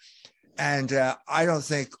fore. And I don't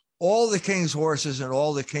think all the king's horses and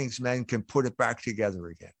all the king's men can put it back together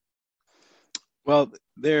again. Well,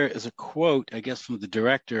 there is a quote, I guess, from the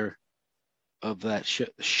director of that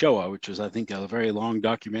Shoah, which was, I think, a very long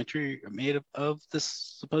documentary made of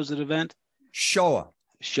this supposed event. Shoah,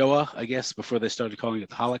 I guess, before they started calling it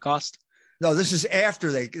the Holocaust. No, this is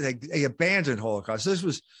after they abandoned Holocaust. This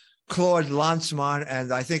was Claude Lanzmann,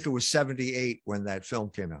 and I think it was 78 when that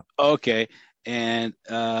film came out. Okay. And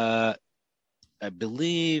I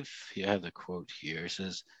believe you have the quote here. It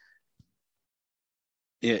says,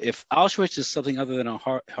 if Auschwitz is something other than a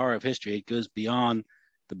horror of history, it goes beyond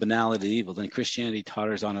the banality of evil. Then Christianity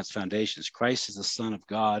totters on its foundations. Christ is the Son of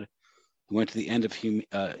God who went to the end of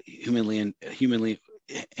humanly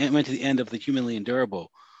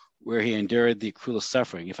endurable, where he endured the cruelest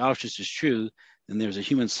suffering. If Auschwitz is true, then there's a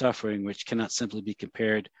human suffering which cannot simply be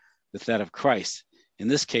compared with that of Christ. In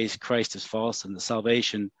this case, Christ is false, and the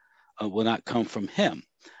salvation will not come from him.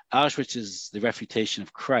 Auschwitz is the refutation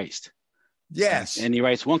of Christ. Yes. And he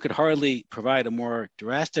writes, one could hardly provide a more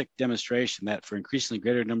drastic demonstration that for increasingly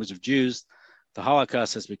greater numbers of Jews, the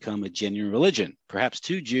Holocaust has become a genuine religion. Perhaps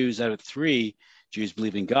 2 Jews out of 3 Jews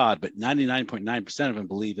believe in God, but 99.9% of them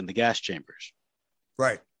believe in the gas chambers.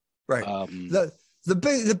 Right.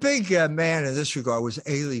 The big man in this regard was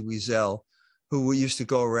Elie Wiesel, who used to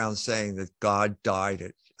go around saying that God died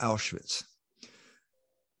at Auschwitz.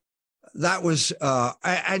 That was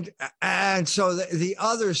and so the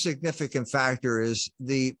other significant factor is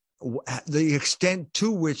the extent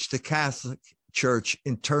to which the Catholic Church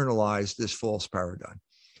internalized this false paradigm.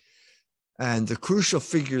 And the crucial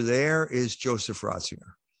figure there is Joseph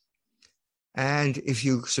Ratzinger. And if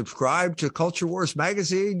you subscribe to Culture Wars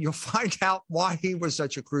magazine, you'll find out why he was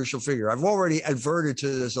such a crucial figure. I've already adverted to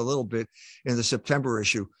this a little bit in the September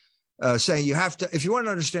issue, saying you have to, if you want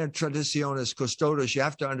to understand Traditionis Custodes, you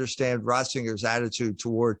have to understand Ratzinger's attitude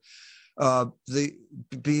toward the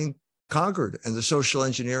being conquered and the social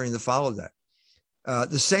engineering that followed that.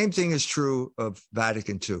 The same thing is true of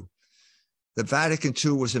Vatican II. The Vatican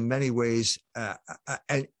II was in many ways,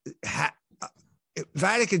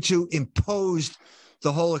 Vatican II imposed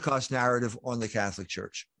the Holocaust narrative on the Catholic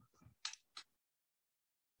Church.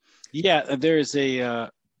 Yeah, there is a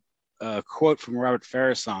quote from Robert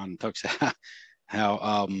Farrason talks about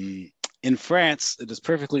how in France it is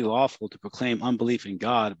perfectly lawful to proclaim unbelief in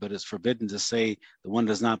God, but it's forbidden to say that one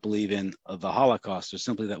does not believe in the Holocaust, or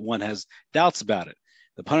simply that one has doubts about it.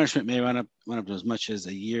 The punishment may run up to as much as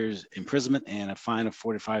a year's imprisonment and a fine of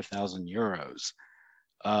 45,000 euros.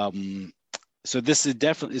 So this is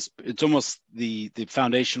definitely, it's almost the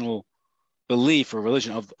foundational belief or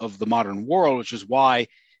religion of the modern world, which is why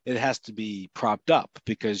it has to be propped up,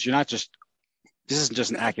 because you're not just, this isn't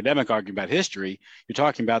just an academic argument about history. You're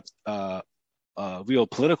talking about real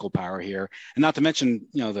political power here, and not to mention,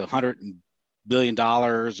 the $100 billion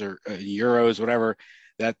or euros, whatever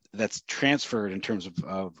that's transferred in terms of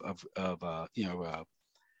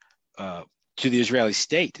to the Israeli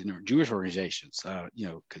state and Jewish organizations,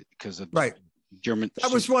 because of right. German.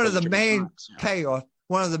 That was one of the main payoff.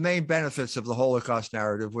 One of the main benefits of the Holocaust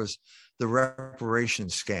narrative was the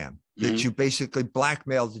reparations scam, that you basically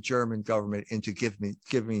blackmailed the German government into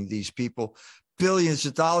giving these people billions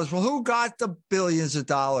of dollars. Well, who got the billions of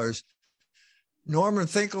dollars? Norman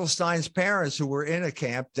Finkelstein's parents, who were in a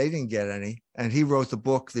camp, they didn't get any. And he wrote the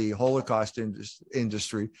book, The Holocaust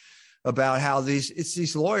Industry, about how it's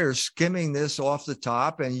these lawyers skimming this off the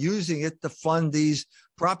top and using it to fund these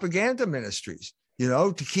propaganda ministries,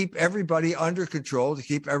 to keep everybody under control, to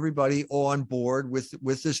keep everybody on board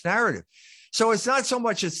with this narrative. So it's not so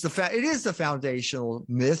much, it is the foundational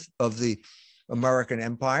myth of the American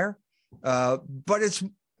empire, but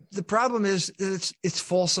the problem is it's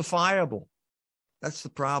falsifiable. That's the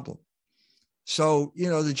problem. So,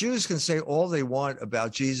 the Jews can say all they want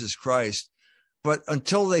about Jesus Christ, but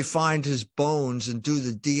until they find his bones and do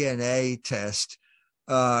the DNA test,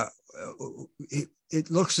 it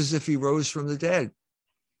looks as if he rose from the dead,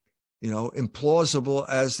 implausible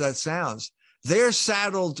as that sounds. They're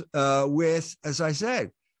saddled with, as I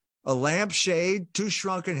said, a lampshade, 2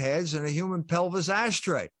 shrunken heads, and a human pelvis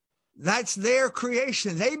ashtray. That's their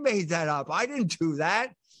creation. They made that up. I didn't do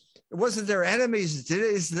that. It wasn't their enemies that did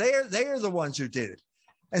it. They are the ones who did it.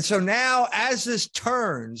 And so now, as this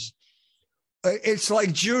turns, it's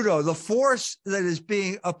like judo. The force that is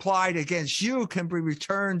being applied against you can be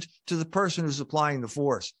returned to the person who's applying the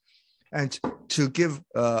force. And to give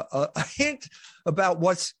a hint about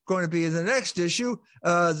what's going to be in the next issue,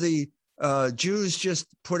 the Jews just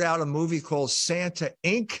put out a movie called Santa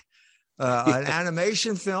Inc., an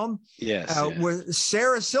animation film, with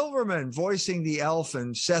Sarah Silverman voicing the elf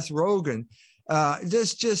and Seth Rogen.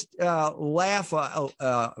 Just laugh,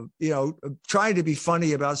 trying to be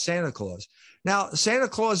funny about Santa Claus. Now, Santa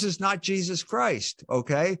Claus is not Jesus Christ,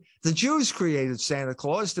 okay? The Jews created Santa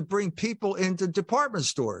Claus to bring people into department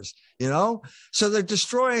stores, So they're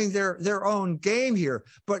destroying their own game here.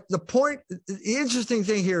 But the interesting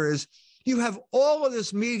thing here is you have all of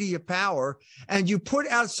this media power and you put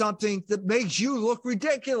out something that makes you look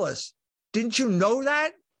ridiculous. Didn't you know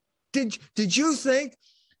that? Did you think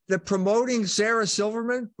that promoting Sarah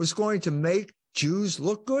Silverman was going to make Jews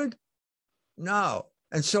look good? No.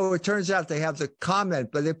 And so it turns out they have the comment,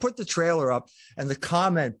 but they put the trailer up and the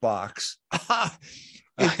comment box.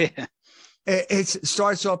 It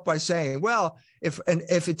starts off by saying, well, if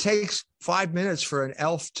it takes 5 minutes for an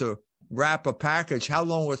elf to wrap a package, how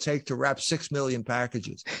long will it take to wrap 6 million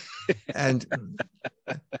packages?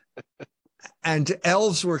 And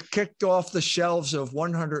elves were kicked off the shelves of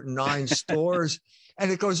 109 stores.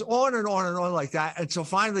 And it goes on and on and on like that. And so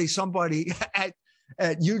finally somebody at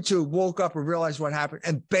YouTube woke up and realized what happened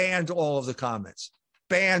and banned all of the comments.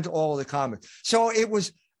 So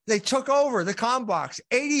they took over the Combox.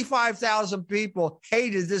 85,000 people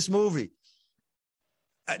hated this movie.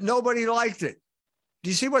 Nobody liked it. Do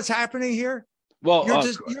you see what's happening here? Well,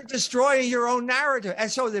 you're destroying your own narrative. And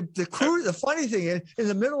so the funny thing is, in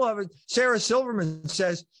the middle of it, Sarah Silverman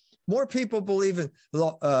says more people believe in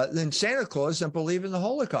Santa Claus than believe in the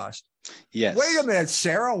Holocaust. Yes. Wait a minute,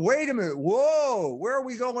 Sarah. Wait a minute. Whoa, where are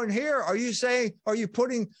we going here? Are you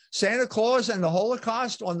putting Santa Claus and the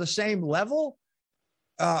Holocaust on the same level?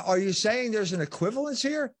 Are you saying there's an equivalence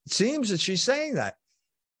here? It seems that she's saying that.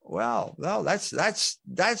 Well, that's.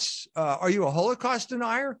 Are you a Holocaust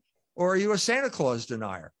denier or are you a Santa Claus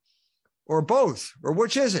denier, or both, or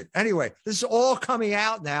which is it? Anyway, this is all coming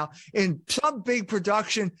out now in some big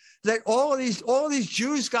production that all of these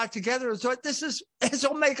Jews got together and thought this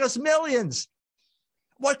will make us millions.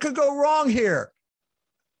 What could go wrong here?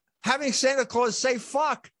 Having Santa Claus say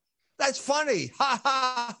 "fuck." That's funny. Ha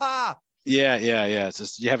ha ha. Yeah. It's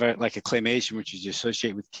just you have a claymation which you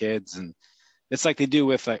associate with kids, and it's like they do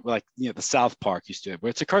with like the South Park used to,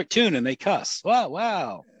 where it's a cartoon and they cuss.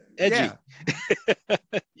 Wow, edgy. Yeah.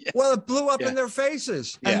 Yeah. Well, it blew up in their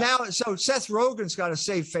faces, Yeah. and now so Seth Rogen's got a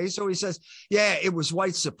safe face, so he says, "Yeah, it was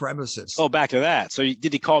white supremacists." Oh, back to that. So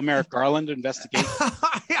did he call Merrick Garland to investigate?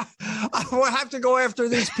 Yeah. We'll have to go after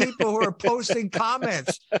these people who are posting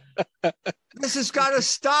comments. This has got to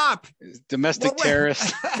stop. Domestic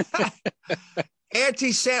terrorists.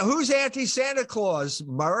 Who's anti-Santa Claus?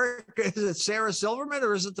 Merrick? Is it Sarah Silverman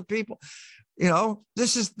or is it the people?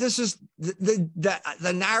 This is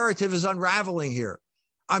the narrative is unraveling here.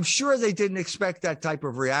 I'm sure they didn't expect that type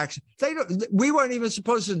of reaction. We weren't even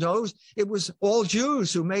supposed to know it was all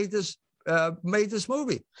Jews who made this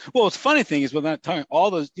movie. Well, it's funny thing is, that time,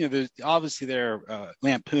 all those, there's obviously they're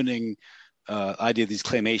lampooning idea of these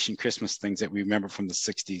claymation Christmas things that we remember from the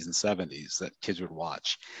 60s and 70s that kids would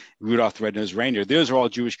watch. Rudolph the Red-Nosed Reindeer. Those are all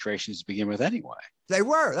Jewish creations to begin with anyway. They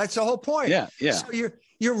were. That's the whole point. Yeah. So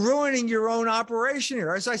you're ruining your own operation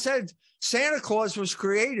here. As I said, Santa Claus was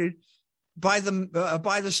created by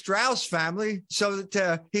the Strauss family so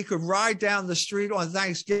that he could ride down the street on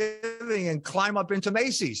Thanksgiving and climb up into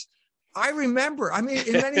Macy's. I remember. I mean,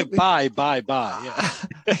 in many bye. Yeah.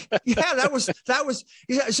 Yeah, that was.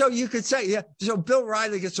 Yeah, so you could say, yeah. So Bill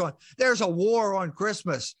Riley gets on. There's a war on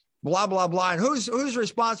Christmas. Blah blah blah. And who's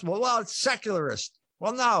responsible? Well, it's secularists.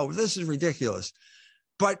 Well, no, this is ridiculous.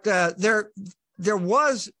 But there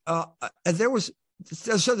was.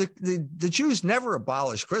 So the Jews never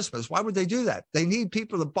abolished Christmas. Why would they do that? They need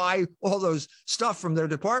people to buy all those stuff from their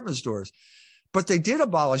department stores. But they did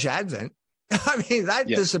abolish Advent. I mean, that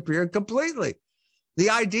disappeared completely. The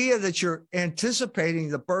idea that you're anticipating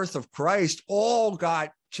the birth of Christ all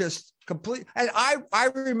got just complete. And I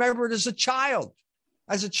remember it as a child.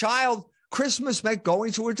 As a child, Christmas meant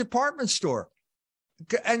going to a department store.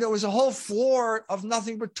 And there was a whole floor of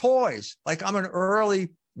nothing but toys. Like I'm an early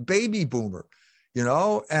baby boomer,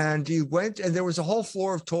 and you went and there was a whole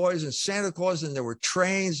floor of toys and Santa Claus, and there were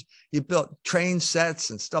trains. You built train sets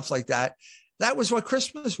and stuff like that. That was what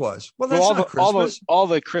Christmas was. Well, that's not Christmas.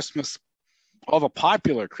 All the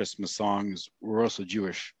popular Christmas songs were also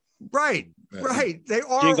Jewish. Right. They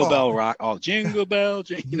are Jingle Bell Rock, all Jingle Bell,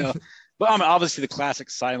 But obviously the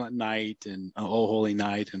classic Silent Night and Oh Holy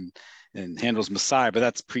Night and Handel's Messiah, but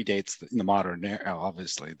that predates the modern era.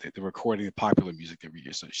 Obviously, the recording of popular music that we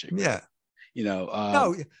associate with. Yeah.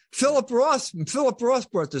 No, Philip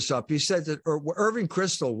Roth brought this up. He said that Irving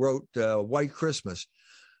Kristol wrote White Christmas.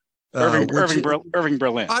 Irving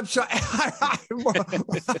Berlin. I'm sorry.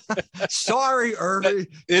 Sorry, Irving.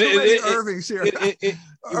 Too many Irvings here.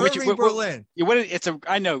 Irving Berlin.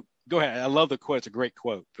 I know. Go ahead. I love the quote. It's a great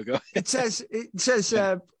quote. But go ahead. It says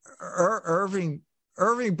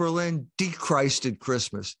Irving Berlin dechristed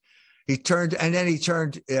Christmas. He turned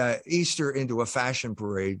Easter into a fashion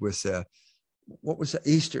parade with what was that?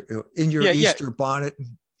 Easter in your Easter bonnet.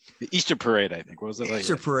 The Easter parade, I think. What was it?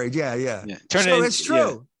 Easter parade. Yeah. It's true.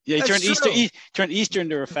 Yeah. Yeah, he turned Easter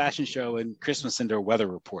into a fashion show and Christmas into a weather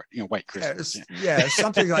report, White Christmas. Yeah,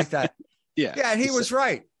 something like that. Yeah, and he was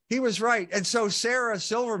right. He was right. And so Sarah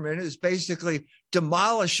Silverman is basically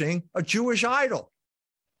demolishing a Jewish idol.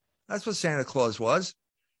 That's what Santa Claus was.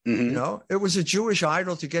 Mm-hmm. You know, it was a Jewish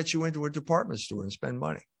idol to get you into a department store and spend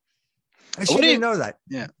money. And she didn't know that.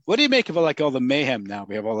 Yeah. What do you make of like all the mayhem now?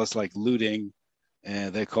 We have all this like looting,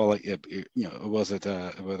 and they call it, you know, was it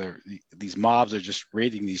whether these mobs are just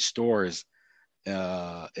raiding these stores,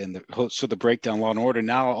 and the breakdown law and order.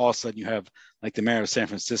 Now all of a sudden you have like the mayor of San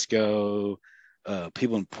Francisco,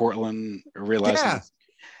 people in Portland are realizing. Yeah.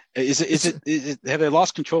 Is it have they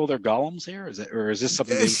lost control of their golems here? Is this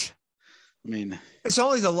something? I mean, it's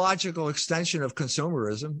only the logical extension of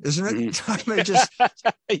consumerism, isn't it? Mm-hmm. They just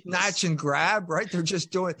snatch and grab, right?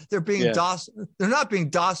 They're being docile. They're not being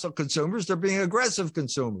docile consumers. They're being aggressive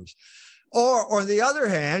consumers. Or on the other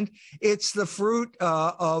hand, it's the fruit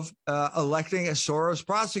of electing a Soros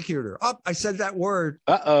prosecutor. Oh, I said that word.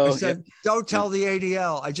 Uh-oh. I said, don't tell the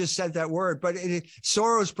ADL. I just said that word. But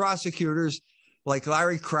Soros prosecutors like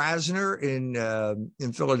Larry Krasner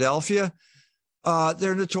in Philadelphia,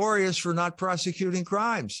 they're notorious for not prosecuting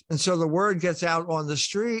crimes. And so the word gets out on the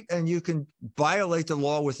street and you can violate the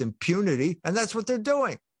law with impunity. And that's what they're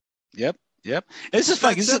doing. Yep. This is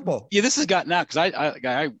funny. Simple. This has gotten out because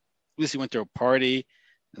I recently went to a party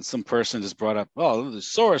and some person just brought up, oh, the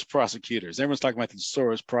Soros prosecutors. Everyone's talking about the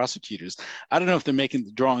Soros prosecutors. I don't know if they're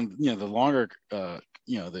drawing, the longer, the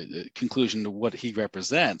conclusion to what he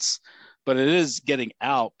represents, but it is getting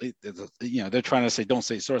out. They're trying to say, don't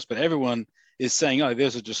say Soros, but everyone is saying, oh,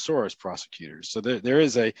 those are just Soros prosecutors. So there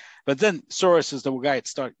is but then Soros is the guy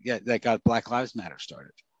that got Black Lives Matter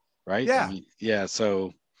started, right? Yeah. I mean, yeah.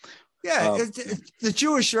 So. Yeah, the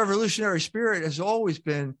Jewish revolutionary spirit has always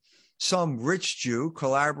been some rich Jew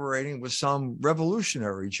collaborating with some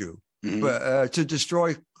revolutionary Jew to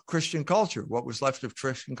destroy Christian culture, what was left of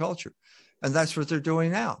Christian culture. And that's what they're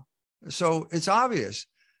doing now. So it's obvious.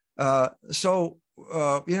 What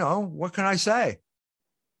can I say?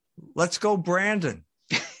 Let's go, Brandon.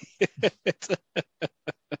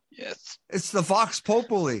 Yes. It's the Vox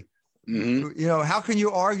Populi. Mm-hmm. How can you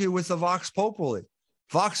argue with the Vox Populi?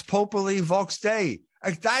 Vox Populi, Vox Dei.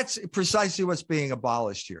 That's precisely what's being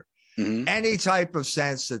abolished here. Mm-hmm. Any type of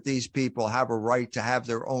sense that these people have a right to have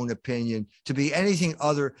their own opinion, to be anything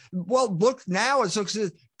other. Well, look now, it looks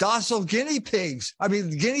at docile guinea pigs. I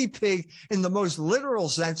mean, guinea pig in the most literal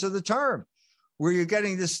sense of the term, where you're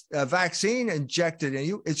getting this vaccine injected in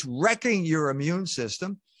you. It's wrecking your immune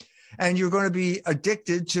system, and you're going to be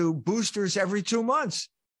addicted to boosters every 2 months,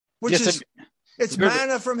 which is... It's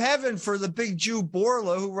manna from heaven for the big Jew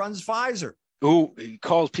Borla who runs Pfizer. Who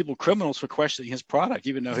calls people criminals for questioning his product,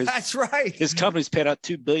 even though that's right. His company's paid out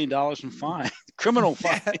 $2 billion in fines, criminal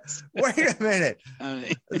fines. Wait a minute.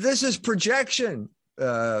 This is projection,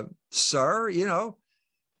 sir.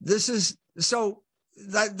 This is so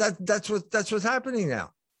that's what's happening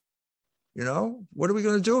now. What are we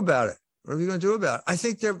going to do about it? I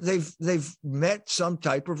think they've met some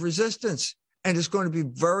type of resistance. And it's going to be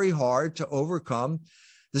very hard to overcome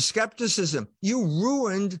the skepticism. You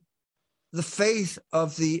ruined the faith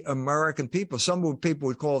of the American people. Some people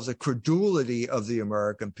would call it the credulity of the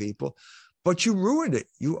American people, but you ruined it.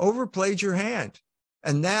 You overplayed your hand.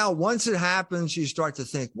 And now once it happens, you start to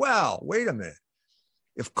think, well, wait a minute.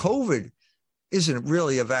 If COVID isn't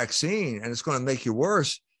really a vaccine and it's going to make you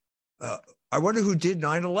worse, I wonder who did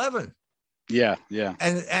 9/11. Yeah.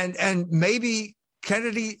 And maybe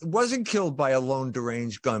Kennedy wasn't killed by a lone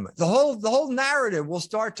deranged gunman. The whole narrative will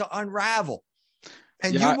start to unravel.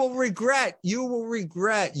 And you will regret, you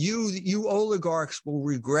oligarchs will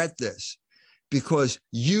regret this, because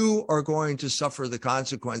you are going to suffer the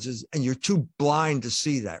consequences, and you're too blind to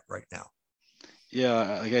see that right now.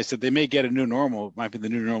 Yeah, like I said, they may get a new normal. It might be the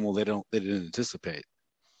new normal they didn't anticipate.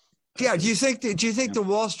 Yeah, do you think the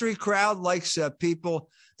Wall Street crowd likes people,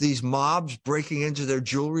 these mobs breaking into their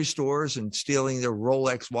jewelry stores and stealing their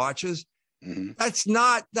Rolex watches? Mm-hmm.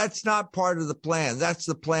 That's not part of the plan. That's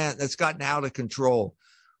the plan that's gotten out of control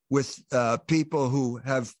with people who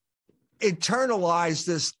have internalized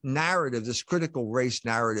this narrative, this critical race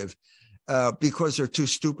narrative, because they're too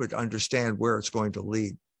stupid to understand where it's going to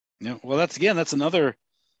lead. Yeah, well, that's another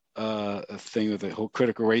thing with the whole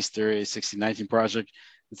critical race theory, 1619 Project.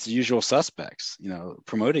 It's the usual suspects,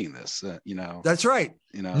 promoting this. That's right.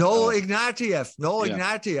 Noel Ignatieff.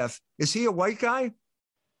 Ignatieff, is he a white guy?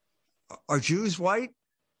 Are Jews white?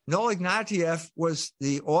 Noel Ignatieff was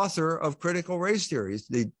the author of critical race theories.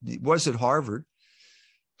 He was at Harvard.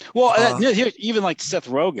 Well, even like Seth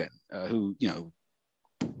Rogen, who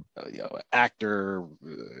actor,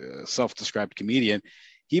 self-described comedian,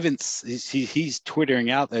 he's twittering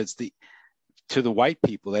out that it's to the white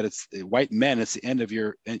people that it's white men. It's the end of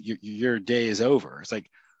your day is over. It's like,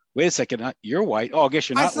 wait a second, you're white. Oh, I guess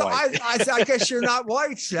you're not white. I guess you're not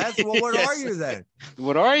white, Seth. Well, what Yes. are you then?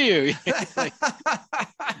 What are you?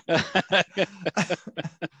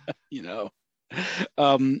 You know.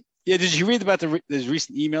 Yeah, did you read about those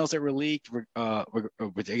recent emails that were leaked? I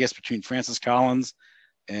guess between Francis Collins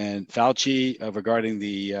and Fauci regarding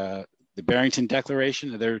the Barrington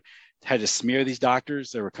Declaration. They had to smear these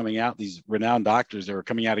doctors that were coming out, these renowned doctors that were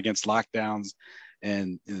coming out against lockdowns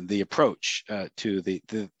and the approach to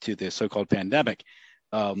the so-called pandemic.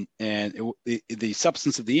 And the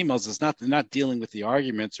substance of the emails is they're not dealing with the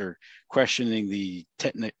arguments or questioning the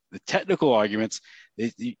technical arguments.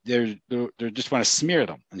 They just want to smear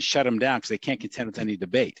them and shut them down because they can't contend with any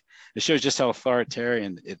debate. It shows just how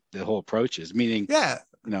authoritarian the whole approach is. Meaning, yeah,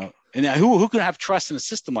 and who can have trust in a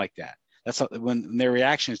system like that? That's when their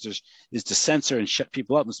reaction is to censor and shut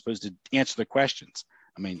people up as opposed to answer their questions.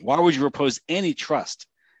 I mean, why would you repose any trust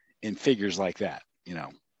in figures like that?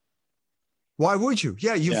 Why would you?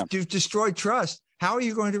 Yeah, you've destroyed trust. How are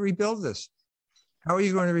you going to rebuild this?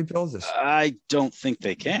 I don't think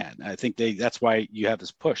they can. I think that's why you have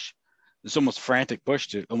this push. This almost frantic push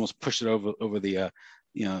to almost push it over the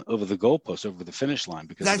over the goalpost, over the finish line.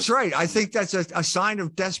 Because that's right. I think that's a sign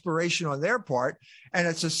of desperation on their part,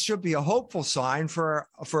 and should be a hopeful sign for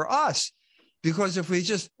us. Because if we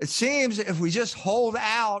just hold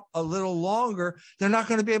out a little longer, they're not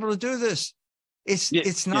going to be able to do this.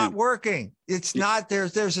 It's not working. It's not.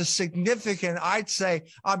 There's a significant. I'd say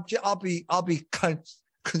I'll be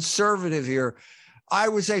conservative here. I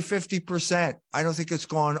would say 50%. I don't think it's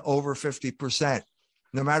gone over 50%.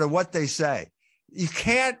 No matter what they say, you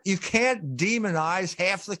can't demonize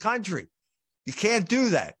half the country. You can't do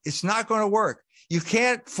that. It's not going to work. You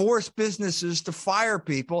can't force businesses to fire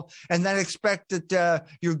people and then expect that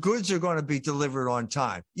your goods are going to be delivered on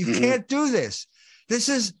time. You can't do this. This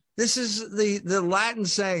is the Latin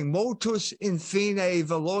saying, motus in fine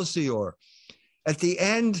velocior. At the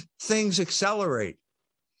end, things accelerate.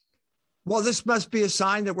 Well, this must be a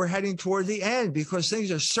sign that we're heading toward the end because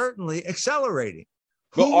things are certainly accelerating.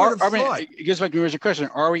 Well, it goes back to your question.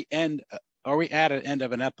 Are we at an end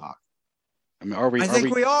of an epoch? I mean, I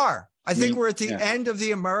think we are. I think we're at the end of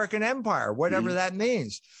the American empire, whatever that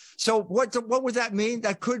means. So what would that mean?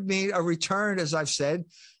 That could mean a return, as I've said,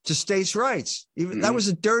 to states' rights. That was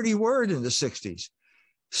a dirty word in the 60s,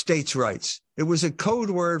 states' rights. It was a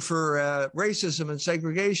code word for racism and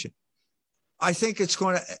segregation. I think it's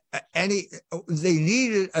going to, they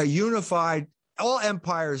needed a unified, all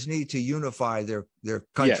empires need to unify their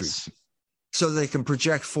countries so they can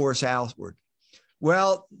project force outward.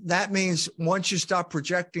 Well, that means once you stop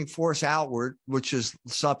projecting force outward, which is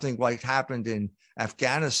something like happened in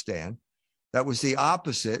Afghanistan, that was the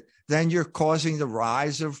opposite, then you're causing the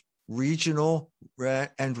rise of regional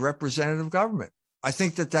and representative government. I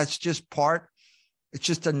think that's just it's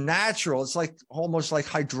just a natural, it's like almost like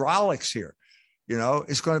hydraulics here.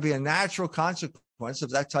 It's going to be a natural consequence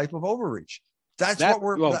of that type of overreach. That's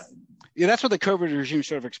what the COVID regime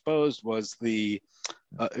sort of exposed was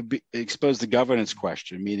exposed the governance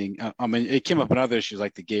question, meaning, it came up in other issues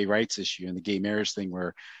like the gay rights issue and the gay marriage thing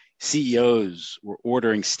where CEOs were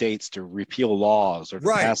ordering states to repeal laws or to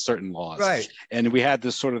pass certain laws. Right. And we had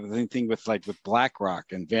this sort of thing with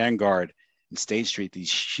BlackRock and Vanguard and State Street,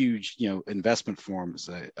 these huge, investment firms,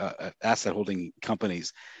 asset holding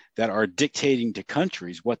companies that are dictating to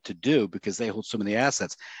countries what to do because they hold so many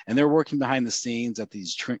assets, and they're working behind the scenes at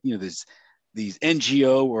these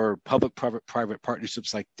NGO or public-private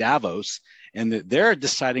partnerships like Davos, and they're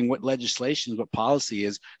deciding what legislation, what policy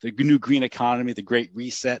is, the new green economy, the Great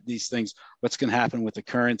Reset, these things, what's going to happen with the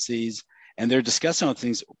currencies, and they're discussing on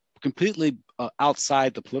things completely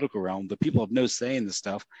outside the political realm. The people have no say in this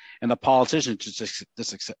stuff, and the politicians just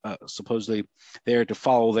supposedly there to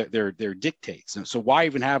follow their dictates. And so why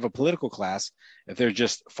even have a political class if they're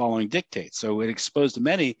just following dictates? So it exposed to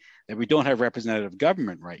many that we don't have representative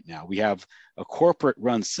government right now. We have a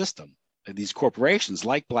corporate-run system. These corporations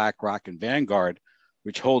like BlackRock and Vanguard,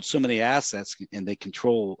 which hold so many assets, and they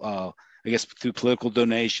control, I guess, through political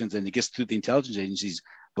donations, and I guess through the intelligence agencies,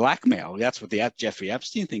 blackmail. That's what the Jeffrey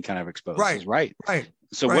Epstein thing kind of exposes, right?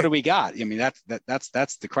 So what do we got? I mean, that's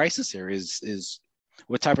the crisis here. Is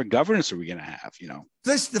what type of governance are we going to have?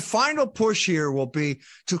 The final push here will be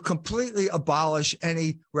to completely abolish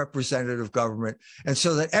any representative government, and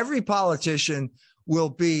so that every politician will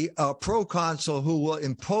be a proconsul who will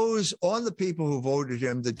impose on the people who voted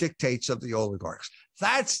him the dictates of the oligarchs.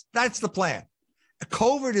 That's the plan.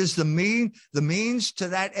 COVID is the means to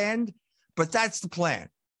that end, but that's the plan.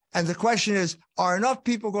 And the question is, are enough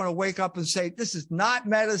people going to wake up and say, this is not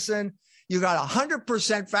medicine? You got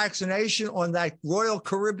 100% vaccination on that Royal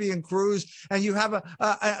Caribbean cruise, and you have a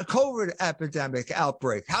COVID epidemic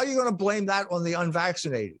outbreak. How are you going to blame that on the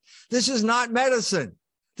unvaccinated? This is not medicine.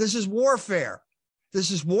 This is warfare. This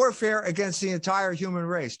is warfare against the entire human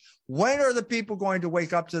race. When are the people going to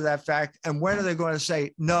wake up to that fact? And when are they going to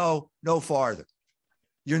say, no, no farther?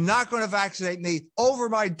 You're not going to vaccinate me over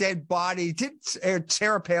my dead body. Did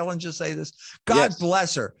Sarah Palin just say this? God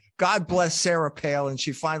bless her. God bless Sarah Palin.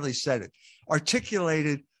 She finally said it,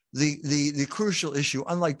 articulated the crucial issue,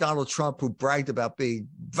 unlike Donald Trump, who bragged about being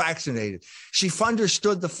vaccinated. She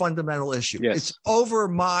understood the fundamental issue. Yes. It's over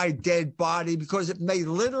my dead body, because it may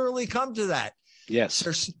literally come to that. Yes.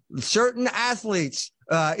 There's certain athletes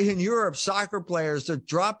in Europe, soccer players, they're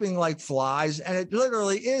dropping like flies, and it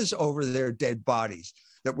literally is over their dead bodies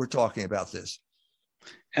that we're talking about this.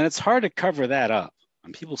 And it's hard to cover that up.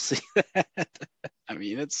 And people see that. I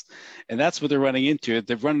mean, and that's what they're running into.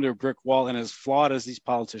 They've run into a brick wall, and as flawed as these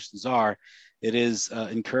politicians are, it is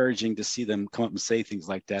encouraging to see them come up and say things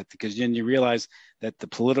like that, because then you realize that the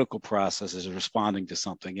political process is responding to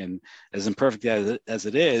something. And as imperfect as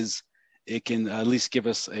it is, it can at least give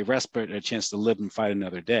us a respite, a chance to live and fight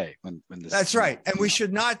another day. That's right. And we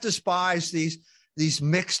should not despise these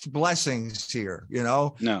mixed blessings here,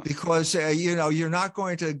 no, because, you're not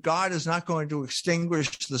going to, God is not going to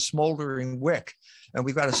extinguish the smoldering wick. And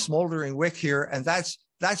we've got a smoldering wick here. And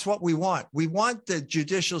that's what we want. We want the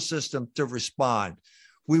judicial system to respond.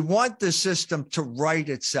 We want the system to right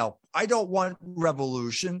itself. I don't want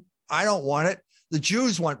revolution. I don't want it. The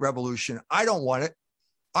Jews want revolution. I don't want it.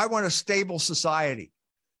 I want a stable society.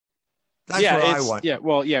 That's what I want. Yeah,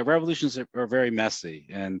 well, yeah, revolutions are very messy,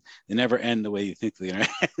 and they never end the way you think they're going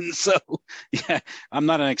to end. So, yeah, I'm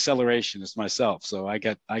not an accelerationist myself, so I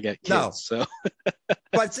get kids. No. So,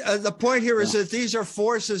 but the point here is that these are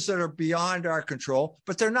forces that are beyond our control,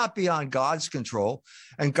 but they're not beyond God's control.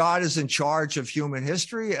 And God is in charge of human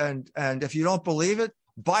history. And if you don't believe it,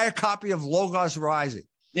 buy a copy of Logos Rising.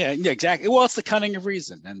 Yeah, exactly. Well, it's the cunning of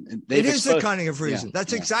reason, and it is the cunning of reason. Yeah,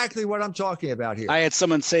 that's exactly what I'm talking about here. I had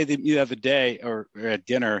someone say the other day, or at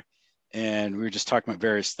dinner, and we were just talking about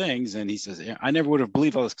various things, and he says, "I never would have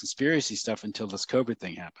believed all this conspiracy stuff until this COVID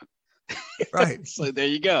thing happened." Right. So there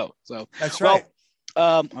you go. So that's right.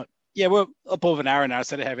 Yeah, we're up over an hour now. I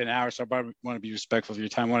said I have an hour, so I want to be respectful of your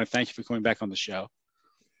time. I want to thank you for coming back on the show.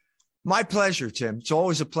 My pleasure, Tim. It's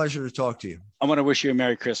always a pleasure to talk to you. I want to wish you a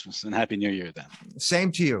Merry Christmas and Happy New Year then.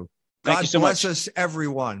 Same to you. Thank you so much. God bless us,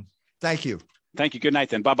 everyone. Thank you. Thank you. Good night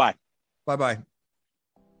then. Bye-bye. Bye-bye.